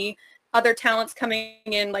 any other talents coming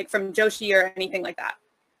in like from Joshi or anything like that?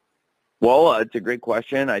 Well, it's a great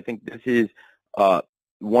question. I think this is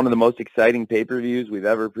one of the most exciting pay-per-views we've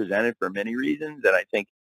ever presented for many reasons, and I think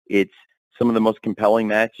it's some of the most compelling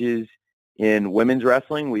matches in women's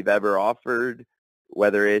wrestling we've ever offered,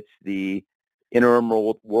 whether it's the interim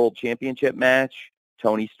world championship match,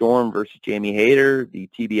 Toni Storm versus Jamie Hayter, the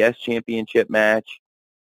TBS championship match,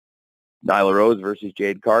 Nyla Rose versus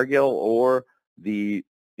Jade Cargill, or the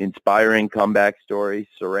inspiring comeback story,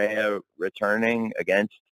 Saraya returning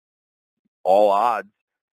against all odds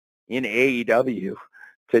in AEW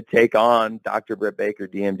to take on Dr. Britt Baker,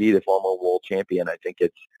 DMD, the former world champion. I think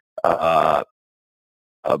it's a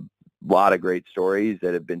lot of great stories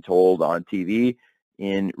that have been told on TV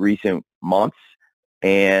in recent months,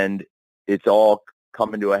 and it's all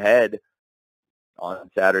coming to a head on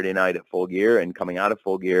Saturday night at Full Gear. And coming out of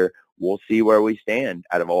Full Gear, we'll see where we stand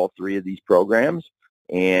out of all three of these programs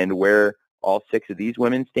and where all six of these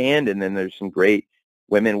women stand. And then there's some great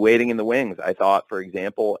women waiting in the wings. I thought, for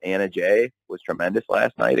example, Anna Jay was tremendous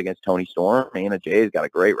last night against Toni Storm. Anna Jay has got a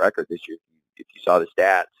great record this year. If you saw the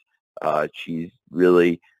stats, she's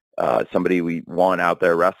really somebody we want out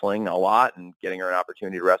there wrestling a lot, and getting her an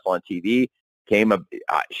opportunity to wrestle on TV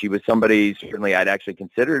she was somebody certainly I'd actually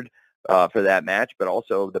considered for that match. But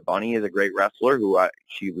also the Bunny is a great wrestler who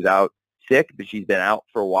she was out sick, but she's been out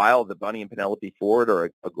for a while. The Bunny and Penelope Ford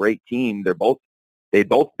are a great team. They've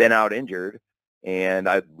both been out injured, and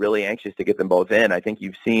I'm really anxious to get them both in. I think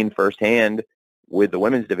you've seen firsthand with the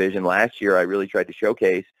women's division last year, I really tried to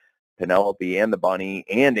showcase Penelope and the Bunny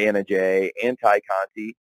and Anna Jay and Ty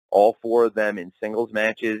Conti, all four of them in singles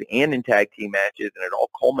matches and in tag team matches, and it all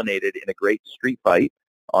culminated in a great street fight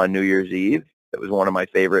on New Year's Eve. It was one of my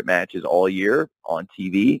favorite matches all year on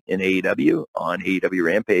TV in AEW. On AEW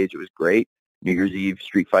Rampage, it was great. New Year's Eve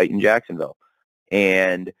street fight in Jacksonville.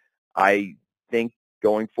 And I think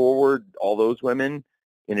going forward, all those women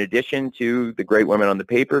in addition to the great women on the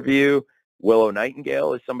pay-per-view, Willow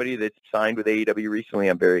Nightingale is somebody that's signed with AEW recently.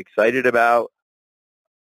 I'm very excited about.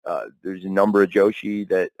 There's a number of Joshi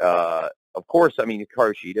that, of course, I mean,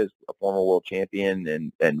 Hikaru Shida is a former world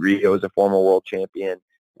champion, and Rio is a former world champion.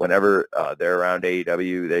 Whenever they're around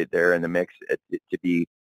AEW, they're in the mix to be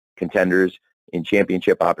contenders in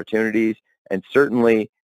championship opportunities, and certainly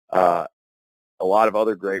a lot of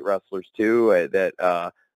other great wrestlers too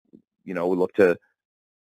that we look to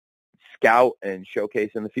scout and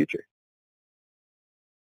showcase in the future.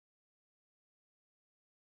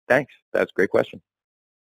 Thanks. That's a great question.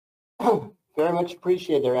 Very much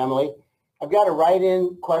appreciated there, Emily. I've got a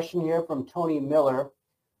write-in question here from Tony Miller.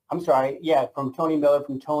 From Tony Miller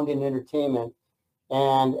from Toned In Entertainment.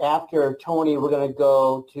 And after Tony, we're going to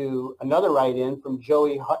go to another write-in from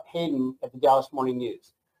Joey Hayden at the Dallas Morning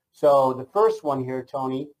News. So the first one here,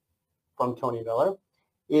 Tony, from Tony Miller,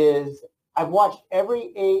 is I've watched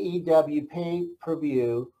every AEW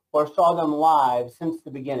pay-per-view or saw them live since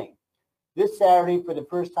the beginning. This Saturday, for the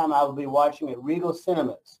first time, I will be watching at Regal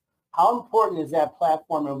Cinemas. How important is that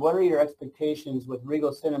platform, and what are your expectations with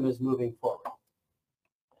Regal Cinemas moving forward?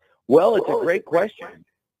 Well, it's a great question.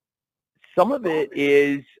 Some of it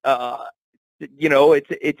is,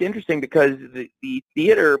 it's interesting because the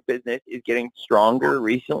theater business is getting stronger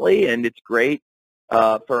recently, and it's great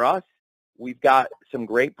for us. We've got some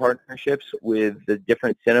great partnerships with the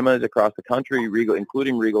different cinemas across the country,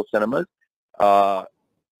 including Regal Cinemas,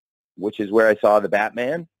 which is where I saw the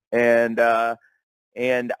Batman, and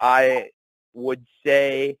I would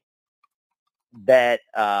say that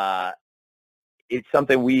it's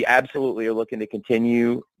something we absolutely are looking to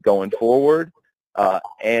continue going forward.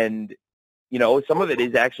 And, some of it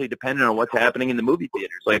is actually dependent on what's happening in the movie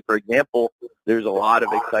theaters. Like, for example, there's a lot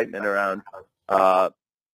of excitement around,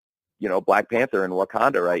 Black Panther and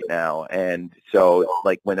Wakanda right now. And so,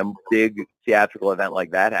 like, when a big theatrical event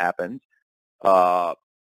like that happens,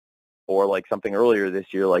 or like something earlier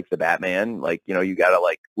this year, like the Batman, you got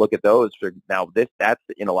to look at those for now. That's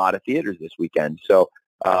in a lot of theaters this weekend. So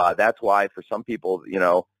that's why for some people,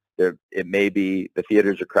 it may be the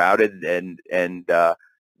theaters are crowded and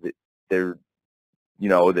there's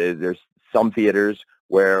some theaters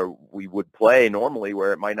where we would play normally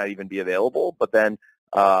where it might not even be available, but then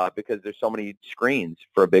because there's so many screens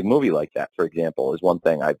for a big movie like that, for example, is one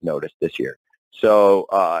thing I've noticed this year. So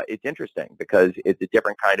it's interesting because it's a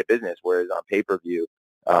different kind of business, whereas on pay-per-view,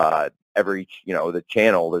 the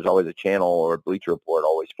channel, there's always a channel or a Bleacher Report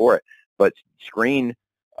always for it. But screen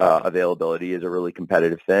availability is a really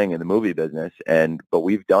competitive thing in the movie business, but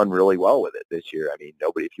we've done really well with it this year. I mean,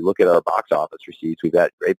 if you look at our box office receipts, we've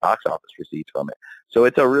got great box office receipts from it. So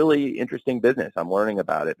it's a really interesting business. I'm learning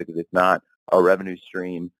about it because it's not a revenue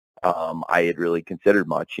stream I had really considered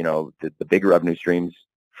much. The big revenue streams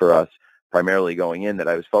for us primarily going in that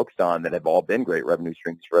I was focused on that have all been great revenue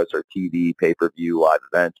streams for us are TV, pay-per-view, live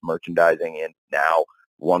events, merchandising, and now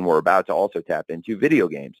one we're about to also tap into, video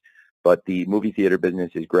games. But the movie theater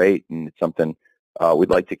business is great, and it's something we'd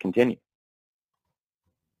like to continue.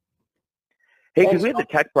 Hey, because we had the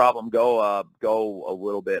tech problem go a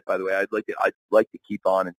little bit, by the way. I'd like to keep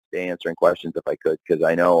on and stay answering questions if I could, because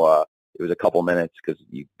I know it was a couple minutes because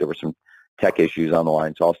there were some tech issues on the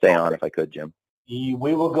line. So I'll stay on if I could, Jim. We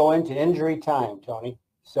will go into injury time, Tony.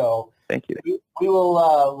 So thank you. We will.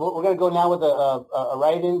 We're going to go now with a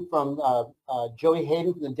write-in from Joey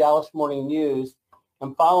Hayden from the Dallas Morning News,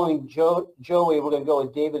 and following Joey, we're going to go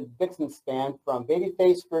with David Bixenspan from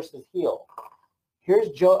Babyface versus Heel. Here's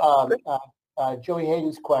Joey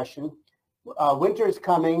Hayden's question. Winter is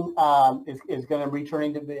coming. Is going to be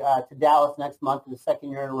returning to Dallas next month for the second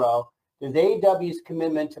year in a row. Does AEW's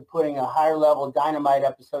commitment to putting a higher level Dynamite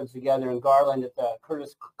episodes together in Garland at the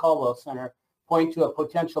Curtis Caldwell Center point to a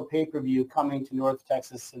potential pay-per-view coming to North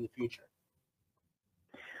Texas in the future?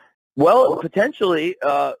 Well, potentially.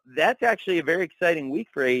 That's actually a very exciting week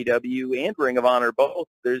for AEW and Ring of Honor both.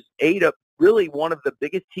 There's really one of the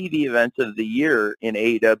biggest TV events of the year in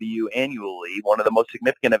AEW annually. One of the most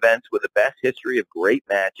significant events with the best history of great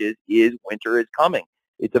matches is Winter is Coming.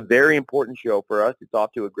 It's a very important show for us. It's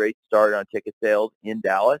off to a great start on ticket sales in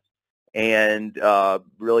Dallas and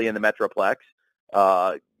really in the Metroplex,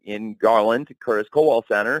 in Garland, Curtis Caldwell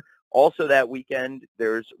Center. Also that weekend,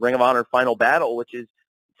 there's Ring of Honor Final Battle, which is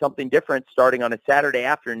something different, starting on a Saturday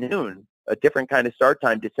afternoon, a different kind of start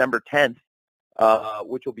time, December 10th,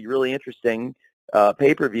 which will be really interesting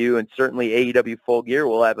pay-per-view, and certainly AEW Full Gear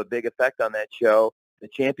will have a big effect on that show. The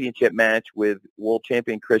championship match with world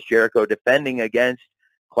champion Chris Jericho defending against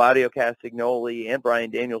Claudio Castagnoli and Bryan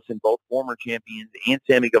Danielson, both former champions, and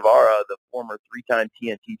Sammy Guevara, the former three-time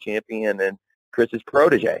TNT champion and Chris's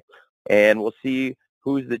protege. And we'll see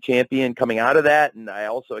who's the champion coming out of that. And I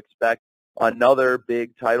also expect another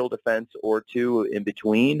big title defense or two in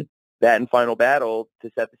between that and Final Battle to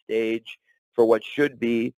set the stage for what should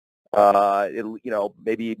be, maybe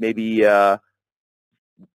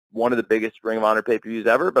one of the biggest Ring of Honor pay-per-views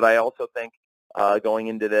ever. But I also think going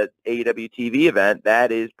into the AEW TV event,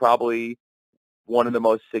 that is probably one of the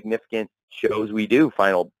most significant shows we do.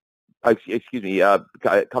 Coming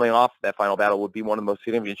off that Final Battle would be one of the most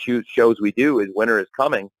significant shows we do is Winter is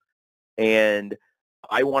Coming. And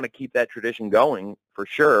I want to keep that tradition going for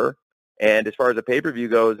sure. And as far as the pay-per-view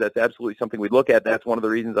goes, that's absolutely something we'd look at. That's one of the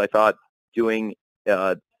reasons I thought doing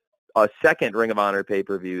a second Ring of Honor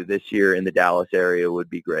pay-per-view this year in the Dallas area would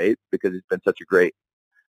be great, because it's been such a great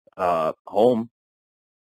home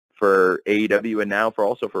for AEW and now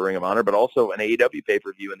for Ring of Honor, but also an AEW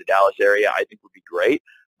pay-per-view in the Dallas area I think would be great.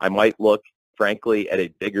 I might look, frankly, at a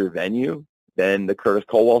bigger venue than the Curtis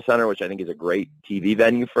Colwell Center, which I think is a great TV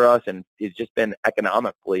venue for us, and it's just been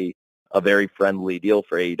economically a very friendly deal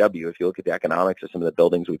for AEW. If you look at the economics of some of the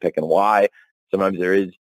buildings we pick and why, sometimes there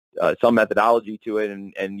is some methodology to it,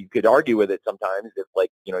 and you could argue with it sometimes if,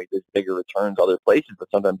 there's bigger returns other places,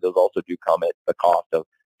 but sometimes those also do come at the cost of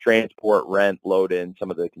transport, rent, load in,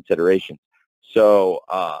 some of the considerations. So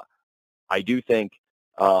I do think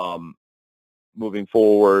moving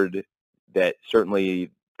forward that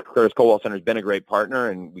certainly Curtis Colwell Center has been a great partner,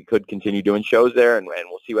 and we could continue doing shows there, and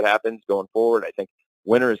we'll see what happens going forward. I think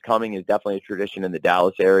Winter is Coming is definitely a tradition in the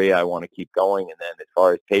Dallas area. I want to keep going. And then as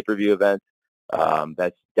far as pay-per-view events,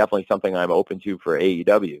 that's definitely something I'm open to for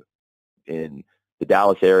AEW in the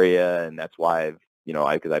Dallas area, and that's why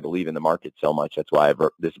because I believe in the market so much. That's why I've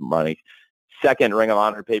this money second Ring of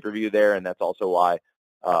Honor pay-per-view there, and that's also why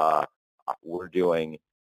we're doing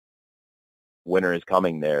Winter is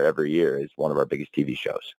Coming there every year is one of our biggest TV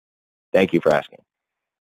shows. Thank you for asking.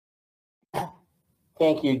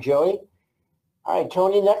 Thank you, Joey. All right,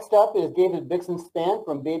 Tony, next up is David Bixenspan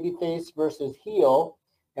from Babyface versus Heel,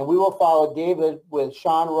 and we will follow David with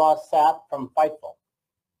Sean Ross Sapp from Fightful.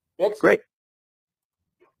 Bix? Great.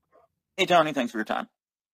 Hey, Tony, thanks for your time.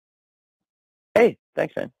 Hey,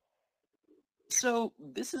 thanks, man. So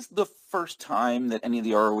this is the first time that any of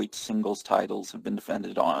the ROH singles titles have been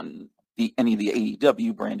defended on any of the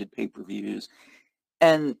AEW branded pay-per-views.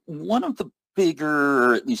 And one of the bigger,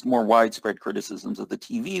 or at least more widespread criticisms of the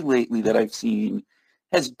TV lately that I've seen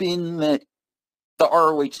has been that the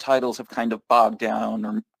ROH titles have kind of bogged down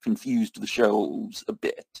or confused the shows a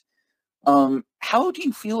bit. How do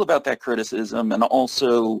you feel about that criticism? And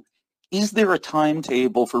also, is there a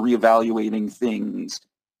timetable for reevaluating things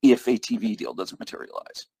if a TV deal doesn't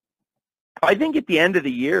materialize? I think at the end of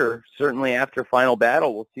the year, certainly after Final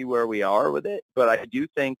Battle, we'll see where we are with it. But I do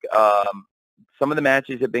think some of the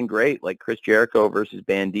matches have been great, like Chris Jericho versus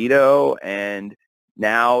Bandito, and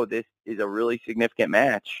now this is a really significant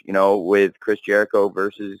match, with Chris Jericho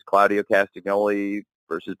versus Claudio Castagnoli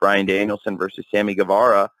versus Bryan Danielson versus Sammy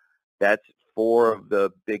Guevara. That's four of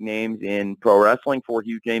the big names in pro wrestling, four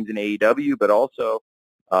huge names in AEW, but also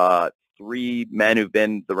three men who've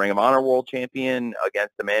been the Ring of Honor World Champion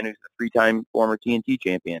against the man who's the three-time former TNT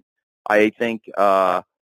champion. I think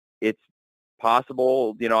it's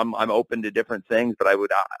possible. I'm open to different things, but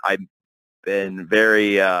I've been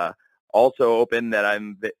very also open that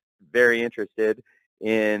I'm very interested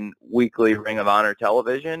in weekly Ring of Honor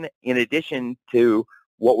television, in addition to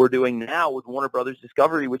what we're doing now with Warner Brothers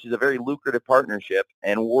Discovery, which is a very lucrative partnership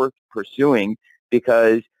and worth pursuing,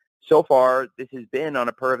 because so far this has been, on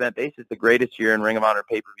a per-event basis, the greatest year in Ring of Honor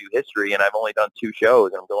pay-per-view history, and I've only done 2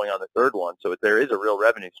 shows, and I'm going on the 3rd one. So there is a real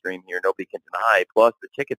revenue stream here, nobody can deny. Plus the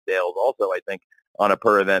ticket sales also, I think, on a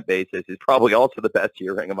per-event basis is probably also the best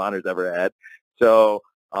year Ring of Honor's ever had. So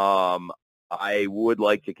I would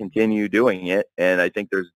like to continue doing it, and I think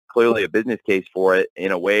there's clearly a business case for it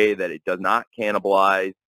in a way that it does not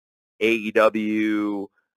cannibalize AEW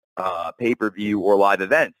pay-per-view or live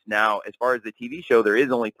events. Now, as far as the TV show, there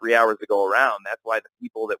is only 3 hours to go around. That's why the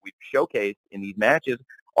people that we've showcased in these matches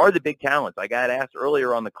are the big talents. I got asked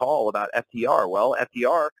earlier on the call about FTR. Well,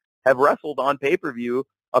 FTR have wrestled on pay-per-view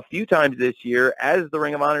a few times this year as the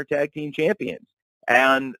Ring of Honor Tag Team Champions.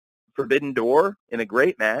 And Forbidden Door in a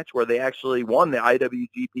great match where they actually won the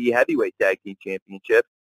IWGP Heavyweight Tag Team Championship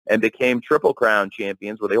and became Triple Crown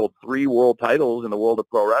champions, where they hold 3 world titles in the world of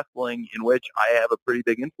pro wrestling, in which I have a pretty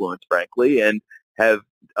big influence, frankly, and have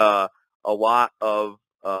a lot of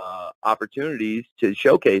opportunities to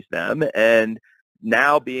showcase them. And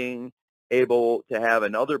now being able to have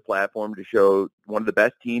another platform to show one of the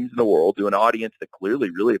best teams in the world to an audience that clearly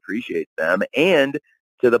really appreciates them, and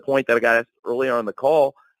to the point that I got asked earlier on the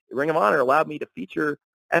call, Ring of Honor allowed me to feature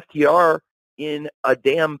FTR in a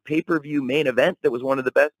damn pay-per-view main event that was one of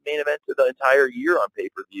the best main events of the entire year on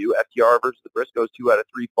pay-per-view, FTR versus the Briscoes 2 out of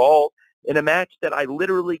 3 falls, in a match that I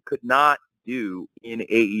literally could not do in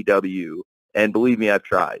AEW. And believe me, I've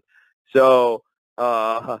tried. So,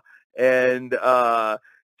 so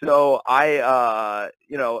I,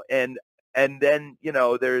 and then,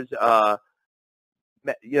 there's, the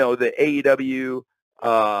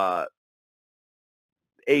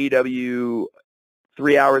AEW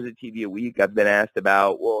 3 hours of TV a week. I've been asked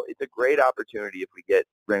about. Well, it's a great opportunity if we get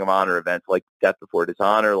Ring of Honor events like Death Before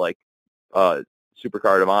Dishonor, like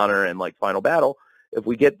Supercard of Honor, and like Final Battle. If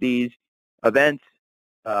we get these events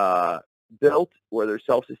built where they're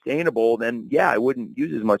self-sustainable, then yeah, I wouldn't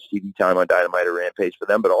use as much TV time on Dynamite or Rampage for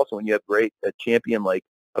them. But also when you have a champion like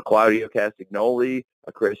a Claudio Castagnoli,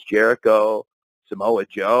 a Chris Jericho, Samoa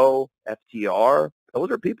Joe, FTR, those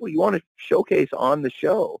are people you want to showcase on the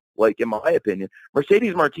show, like, in my opinion.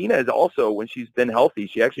 Mercedes Martinez also, when she's been healthy,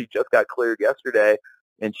 she actually just got cleared yesterday,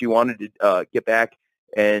 and she wanted to get back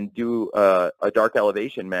and do a Dark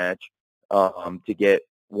Elevation match to get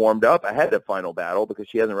warmed up ahead of Final Battle, because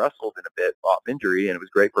she hasn't wrestled in a bit off injury, and it was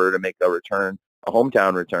great for her to make a return, a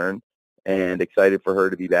hometown return, and excited for her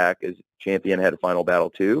to be back as champion ahead of Final Battle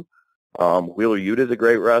 2. Wheeler Yuta's a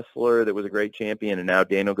great wrestler that was a great champion, and now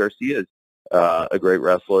Daniel Garcia's a great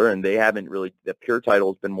wrestler, and they haven't really, the pure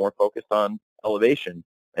title has been more focused on Elevation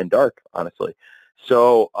and Dark, honestly.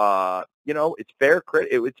 So, it's fair.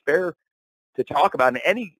 It's fair to talk about,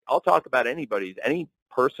 and I'll talk about any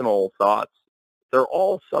personal thoughts. They're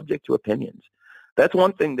all subject to opinions. That's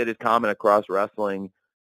one thing that is common across wrestling,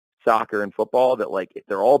 soccer, and football, that, like,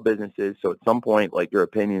 they're all businesses. So at some point, like, your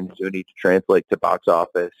opinions do need to translate to box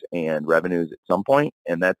office and revenues at some point,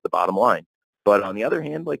 and that's the bottom line. But on the other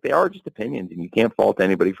hand, like, they are just opinions, and you can't fault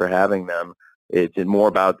anybody for having them. It's more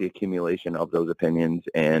about the accumulation of those opinions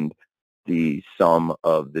and the sum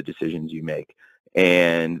of the decisions you make.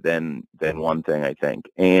 And then one thing, I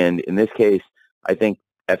think. And in this case, I think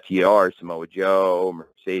FTR, Samoa Joe,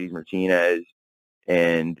 Mercedes Martinez,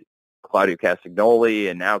 and Claudio Castagnoli,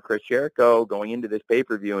 and now Chris Jericho going into this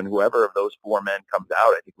pay-per-view, and whoever of those 4 men comes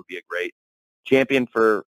out, I think would be a great champion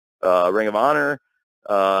for Ring of Honor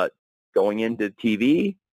going into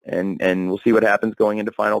TV, and we'll see what happens going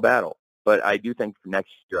into Final Battle. But I do think for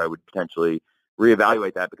next year I would potentially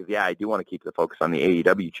reevaluate that, because, yeah, I do want to keep the focus on the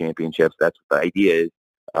AEW championships. That's what the idea is.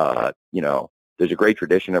 There's a great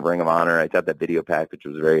tradition of Ring of Honor. I thought that video package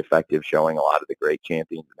was very effective, showing a lot of the great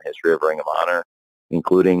champions in the history of Ring of Honor,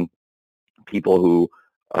 including people who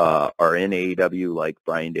are in AEW, like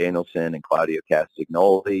Bryan Danielson and Claudio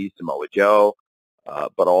Castagnoli, Samoa Joe,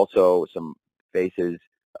 but also some faces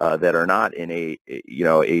that are not in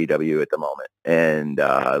AEW at the moment, and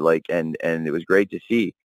and it was great to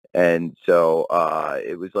see. And so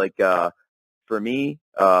it was like, for me,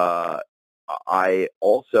 I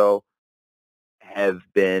also have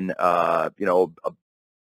been a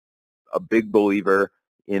big believer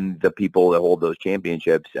in the people that hold those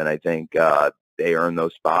championships, and I think they earn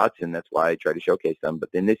those spots, and that's why I try to showcase them. But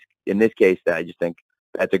in this case, I just think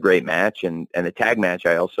that's a great match, and the tag match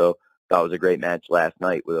I also thought was a great match last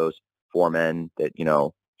night with those 4 men that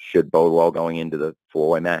should bode well going into the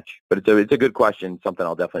 4-way match. But it's a good question, something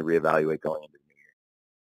I'll definitely reevaluate going into the new year.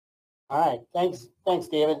 All right, thanks,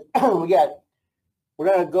 David. We're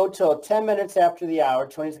going to go till 10 minutes after the hour.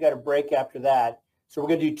 Tony's got a break after that, so we're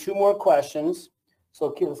going to do 2 more questions.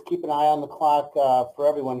 So let's keep an eye on the clock for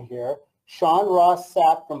everyone here. Sean Ross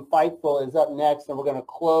Sapp from Fightful is up next, and we're going to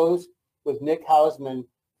close with Nick Hausman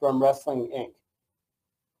from Wrestling Inc.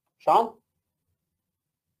 Sean?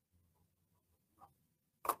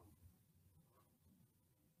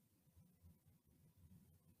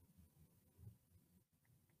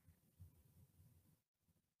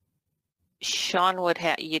 Sean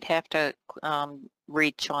you'd have to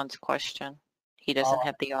read Sean's question. He doesn't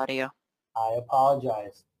have the audio. I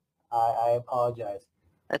apologize. I apologize.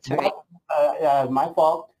 That's all right. My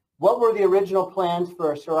fault. What were the original plans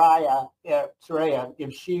for Saraya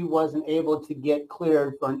if she wasn't able to get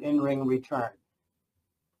cleared for an in-ring return?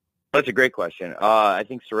 That's a great question. I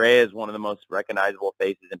think Saraya is one of the most recognizable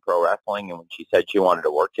faces in pro wrestling, and when she said she wanted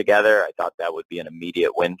to work together, I thought that would be an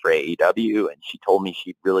immediate win for AEW, and she told me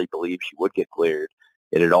she really believed she would get cleared.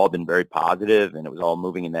 It had all been very positive, and it was all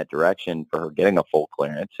moving in that direction for her getting a full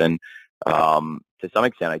clearance, and to some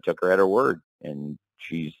extent, I took her at her word, and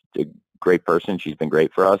she's a great person. She's been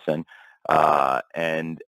great for us, and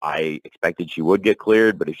I expected she would get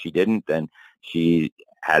cleared, but if she didn't, then she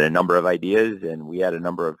had a number of ideas, and we had a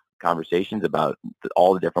number of conversations about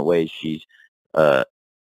all the different ways she's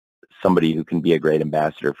somebody who can be a great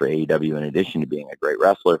ambassador for AEW in addition to being a great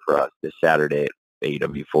wrestler for us this Saturday at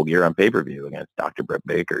AEW Full Gear on pay-per-view against Dr. Britt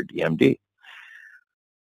Baker, DMD.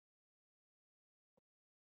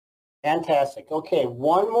 Fantastic. Okay,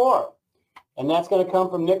 one more. And that's going to come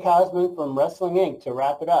from Nick Hausman from Wrestling Inc. to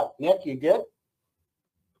wrap it up. Nick, you good?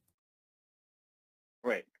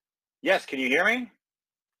 Wait. Yes, can you hear me?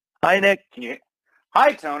 Hi, Nick.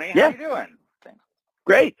 Hi, Tony. Yeah. How you doing?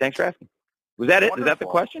 Great. Thanks for asking. Was that it? Wonderful. Is that the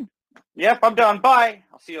question? Yep, I'm done. Bye.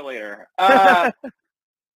 I'll see you later.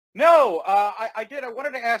 No, I did. I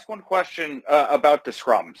wanted to ask one question about the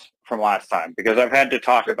scrums from last time because I've had to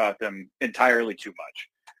talk about them entirely too much.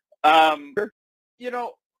 Sure. You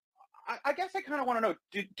know, I guess I kind of want to know,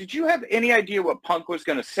 did you have any idea what Punk was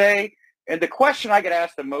going to say? And the question I get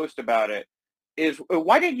asked the most about it is,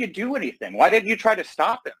 why didn't you do anything? Why didn't you try to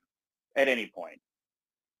stop him at any point?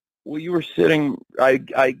 Well, you were sitting,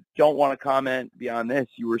 I don't want to comment beyond this.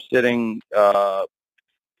 You were sitting 5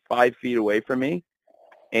 feet away from me,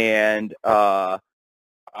 and I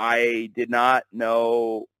did not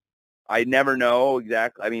know, I never know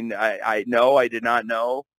exactly. I mean, I know I did not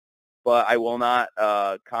know, but I will not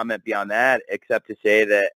comment beyond that except to say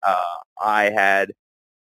that I had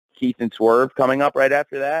Keith and Swerve coming up right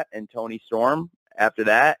after that and Tony Storm after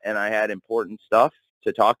that, and I had important stuff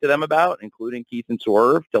to talk to them about, including Keith and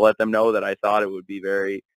Swerve, to let them know that I thought it would be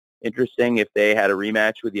very interesting if they had a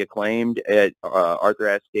rematch with the Acclaimed at Arthur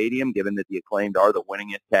Ashe Stadium, given that the Acclaimed are the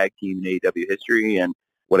winningest tag team in AEW history, and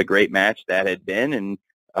what a great match that had been.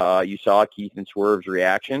 And you saw Keith and Swerve's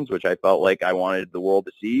reactions, which I felt like I wanted the world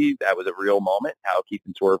to see. That was a real moment, how Keith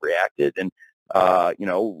and Swerve reacted. And, you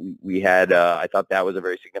know, we had, I thought that was a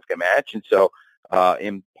very significant match. And so,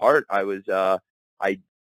 in part, I was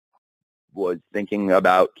thinking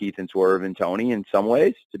about Keith and Swerve and Tony in some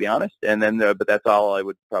ways, to be honest. And then, but that's all I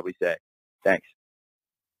would probably say. Thanks.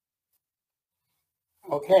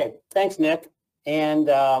 Okay. Thanks, Nick. And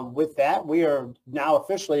with that, we are now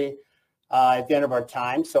officially at the end of our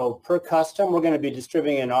time. So per custom, we're going to be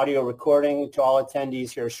distributing an audio recording to all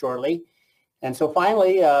attendees here shortly. And so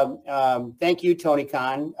finally, thank you, Tony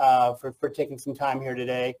Khan, for taking some time here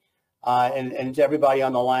today. And to everybody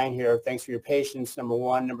on the line here, thanks for your patience, number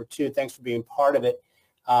one. Number two, thanks for being part of it.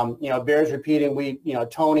 You know, bears repeating,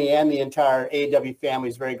 Tony and the entire AEW family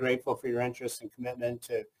is very grateful for your interest and commitment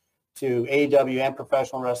to AEW and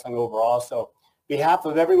professional wrestling overall. So on behalf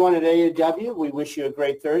of everyone at AEW, we wish you a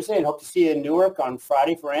great Thursday and hope to see you in Newark on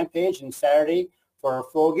Friday for Rampage and Saturday for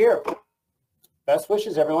Full Gear. Best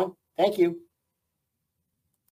wishes, everyone. Thank you.